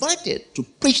was invited to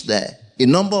preach there. A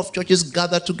number of churches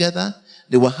gathered together.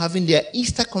 They were having their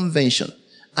Easter convention,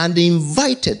 and they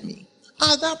invited me.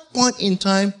 At that point in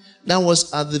time, that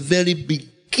was at the very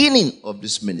beginning of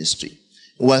this ministry.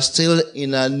 We were still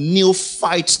in a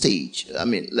neophyte stage. I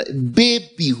mean, like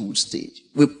babyhood stage.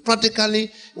 We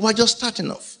were just starting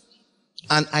off.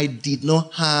 And I did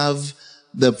not have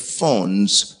the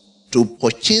funds to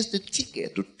purchase the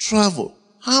ticket to travel.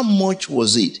 How much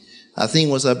was it? I think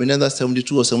it was either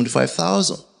 72 or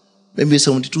 75,000. Maybe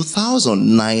 72,000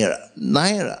 naira.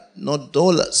 Naira, not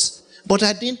dollars. But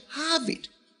I didn't have it.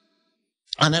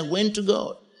 And I went to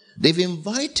God. They've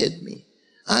invited me.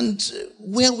 And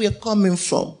where we are coming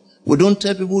from, we don't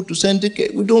tell people to send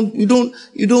ticket.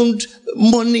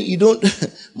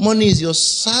 Money is your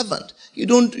servant.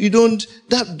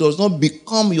 That does not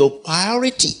become your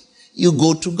priority. You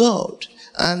go to God.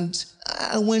 And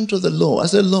I went to the Lord. I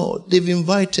said, Lord, they've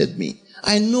invited me.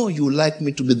 I know you like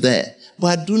me to be there,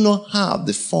 but I do not have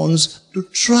the funds to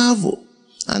travel.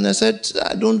 And I said,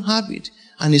 I don't have it.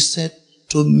 And he said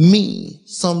to me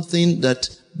something that,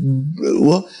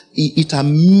 it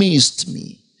amazed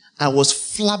me. I was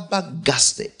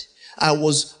flabbergasted. I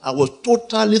was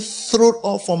totally thrown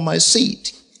off from my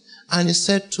seat. And he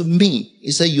said to me,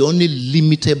 he said, you're only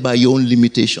limited by your own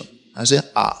limitation. I said,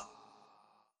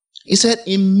 He said,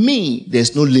 in me,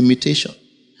 there's no limitation.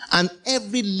 And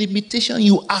every limitation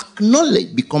you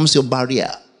acknowledge becomes your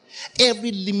barrier.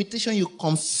 Every limitation you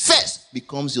confess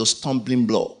becomes your stumbling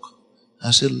block.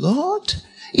 I said, Lord?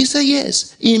 He said,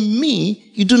 yes. In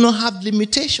me, you do not have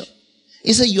limitation.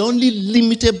 He said, you're only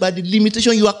limited by the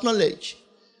limitation you acknowledge.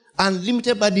 And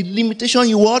limited by the limitation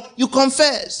you what? You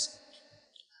confess.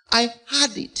 I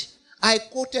had it. I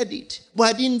quoted it. But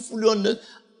I didn't fully understand.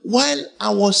 While I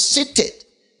was seated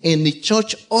in the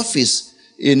church office,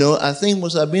 I think it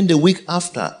must have been the week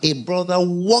after, a brother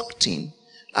walked in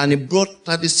and he brought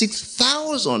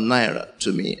 36,000 naira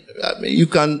to me. I mean, you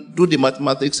can do the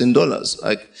mathematics in dollars,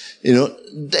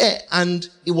 there. And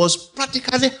it was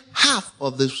practically half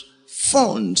of the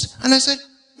funds. And I said,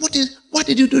 why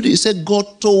did you do this? He said,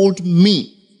 God told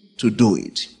me to do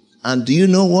it. And do you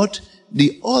know what?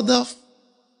 The other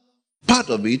part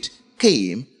of it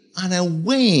came, and I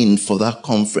went for that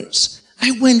conference.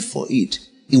 I went for it.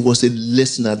 It was a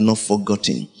lesson I'd not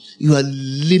forgotten. You are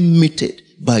limited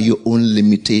by your own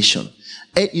limitation.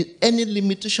 Any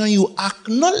limitation you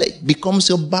acknowledge becomes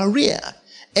your barrier.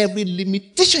 Every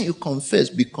limitation you confess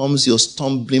becomes your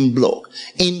stumbling block.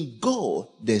 In God,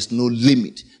 there's no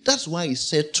limit. That's why he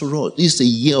said to us, this is a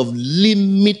year of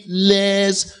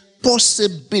limitless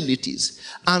possibilities.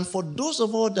 And for those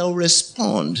of us that will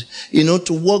respond,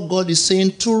 to what God is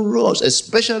saying to us,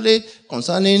 especially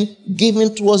concerning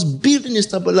giving to us, building his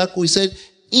tabernacle, he said,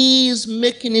 he is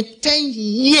making it 10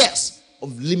 years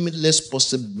of limitless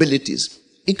possibilities.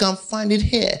 You can find it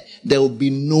here. There will be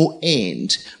no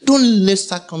end. Don't let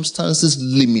circumstances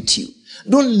limit you.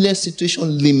 Don't let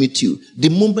situation limit you. The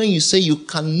moment you say you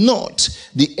cannot,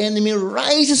 the enemy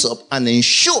rises up and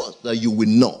ensures that you will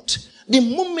not. The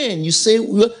moment you say,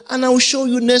 well, and I will show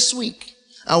you next week.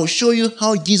 I will show you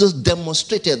how Jesus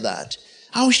demonstrated that.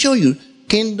 I will show you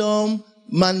kingdom,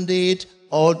 mandate,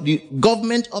 or the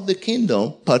government of the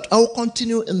kingdom. But I will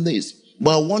continue in this.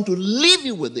 But I want to leave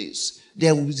you with this.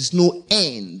 There is no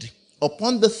end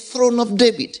upon the throne of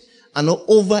David and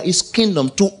over his kingdom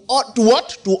to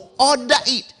what? To order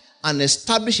it and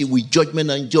establish it with judgment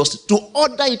and justice. To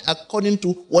order it according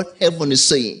to what heaven is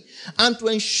saying. And to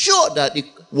ensure that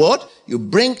you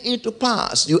bring it to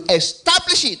pass. You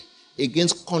establish it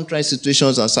against contrary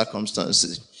situations and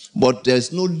circumstances. But there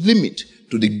is no limit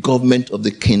to the government of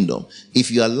the kingdom.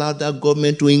 If you allow that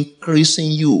government to increase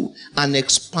in you and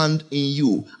expand in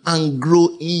you and grow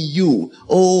in you,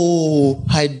 oh,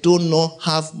 I do not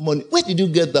have money. Where did you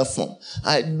get that from?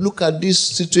 I look at this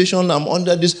situation, I'm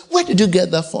under this. Where did you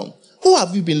get that from? Who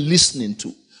have you been listening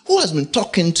to? Who has been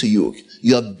talking to you?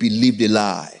 You have believed a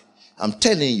lie. I'm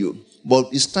telling you. But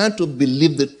it's time to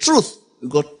believe the truth,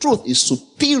 because truth is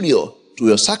superior to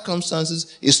your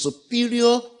circumstances, is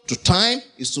superior to time,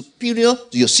 is superior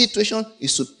to your situation,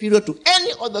 is superior to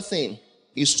any other thing.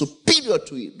 Is superior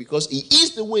to it because he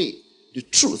is the way, the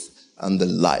truth, and the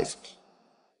life.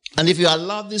 And if you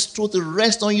allow this truth to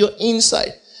rest on your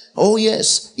inside, oh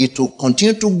yes, it will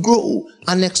continue to grow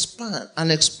and expand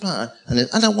and expand. And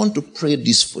I want to pray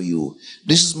this for you.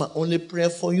 This is my only prayer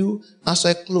for you as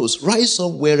I close. Rise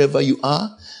up wherever you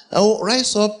are. Oh,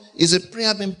 rise up is a prayer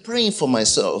I've been praying for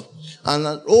myself. And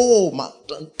thank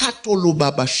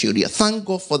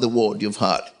God for the word you've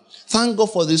heard. Thank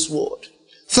God for this word.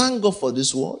 Thank God for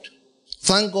this word.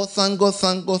 Thank God, thank God,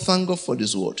 thank God, thank God for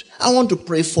this word. I want to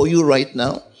pray for you right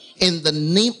now in the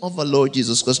name of our Lord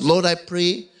Jesus Christ. Lord, I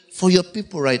pray for your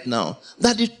people right now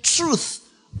that the truth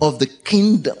of the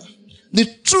kingdom, the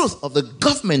truth of the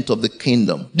government of the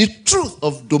kingdom, the truth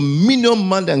of dominion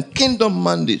mandate and kingdom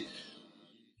mandate,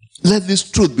 let this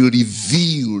truth be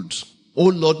revealed, oh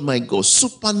Lord my God,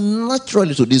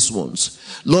 supernaturally to these ones.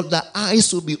 Lord, the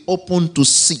eyes will be open to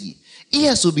see,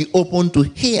 ears will be open to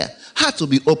hear, heart will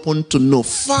be open to know.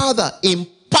 Father,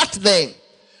 impart them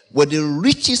with the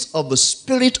riches of the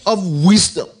spirit of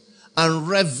wisdom and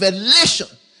revelation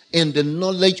in the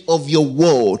knowledge of your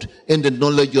word, in the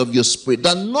knowledge of your spirit,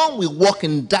 that none will walk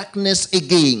in darkness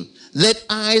again. Let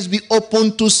eyes be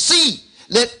open to see,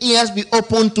 let ears be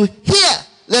open to hear,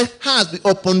 let hearts be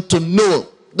open to know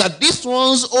that these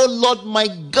ones, oh Lord my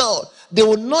God, they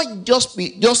will not just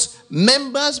be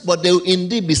members, but they will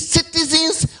indeed be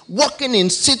citizens walking in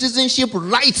citizenship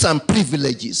rights and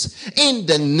privileges in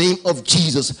the name of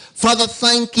Jesus. Father,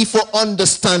 thank you for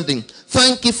understanding.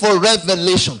 Thank you for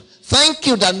revelation. Thank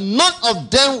you that none of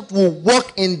them will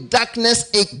walk in darkness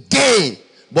again,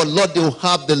 but Lord, they will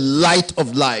have the light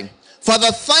of life.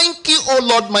 Father, thank you, oh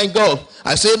Lord my God.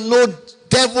 I say no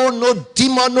devil, no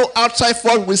demon, no outside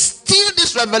force will steal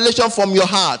this revelation from your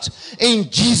heart. In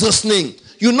Jesus' name.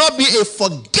 You'll not be a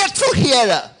forgetful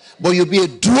hearer, but you'll be a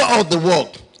doer of the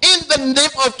work. In the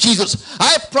name of Jesus,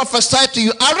 I prophesy to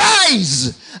you,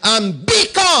 arise and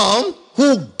become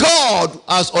who God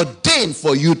has ordained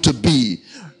for you to be.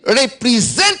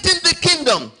 Representing the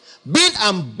kingdom, being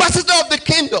ambassador of the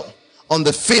kingdom on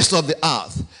the face of the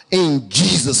earth. In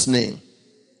Jesus' name.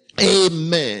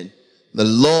 Amen. The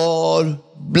Lord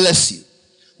bless you.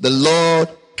 The Lord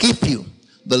keep you.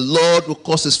 The Lord will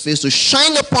cause his face to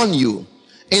shine upon you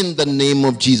in the name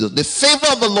of Jesus. The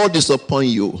favor of the Lord is upon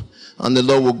you, and the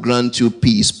Lord will grant you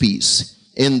peace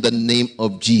in the name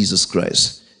of Jesus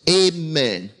Christ.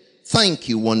 Amen. Thank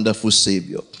you, wonderful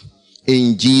Savior.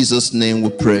 In Jesus' name we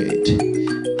prayed.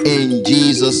 In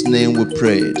Jesus' name we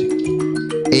prayed.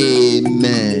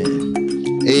 Amen.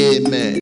 Amen.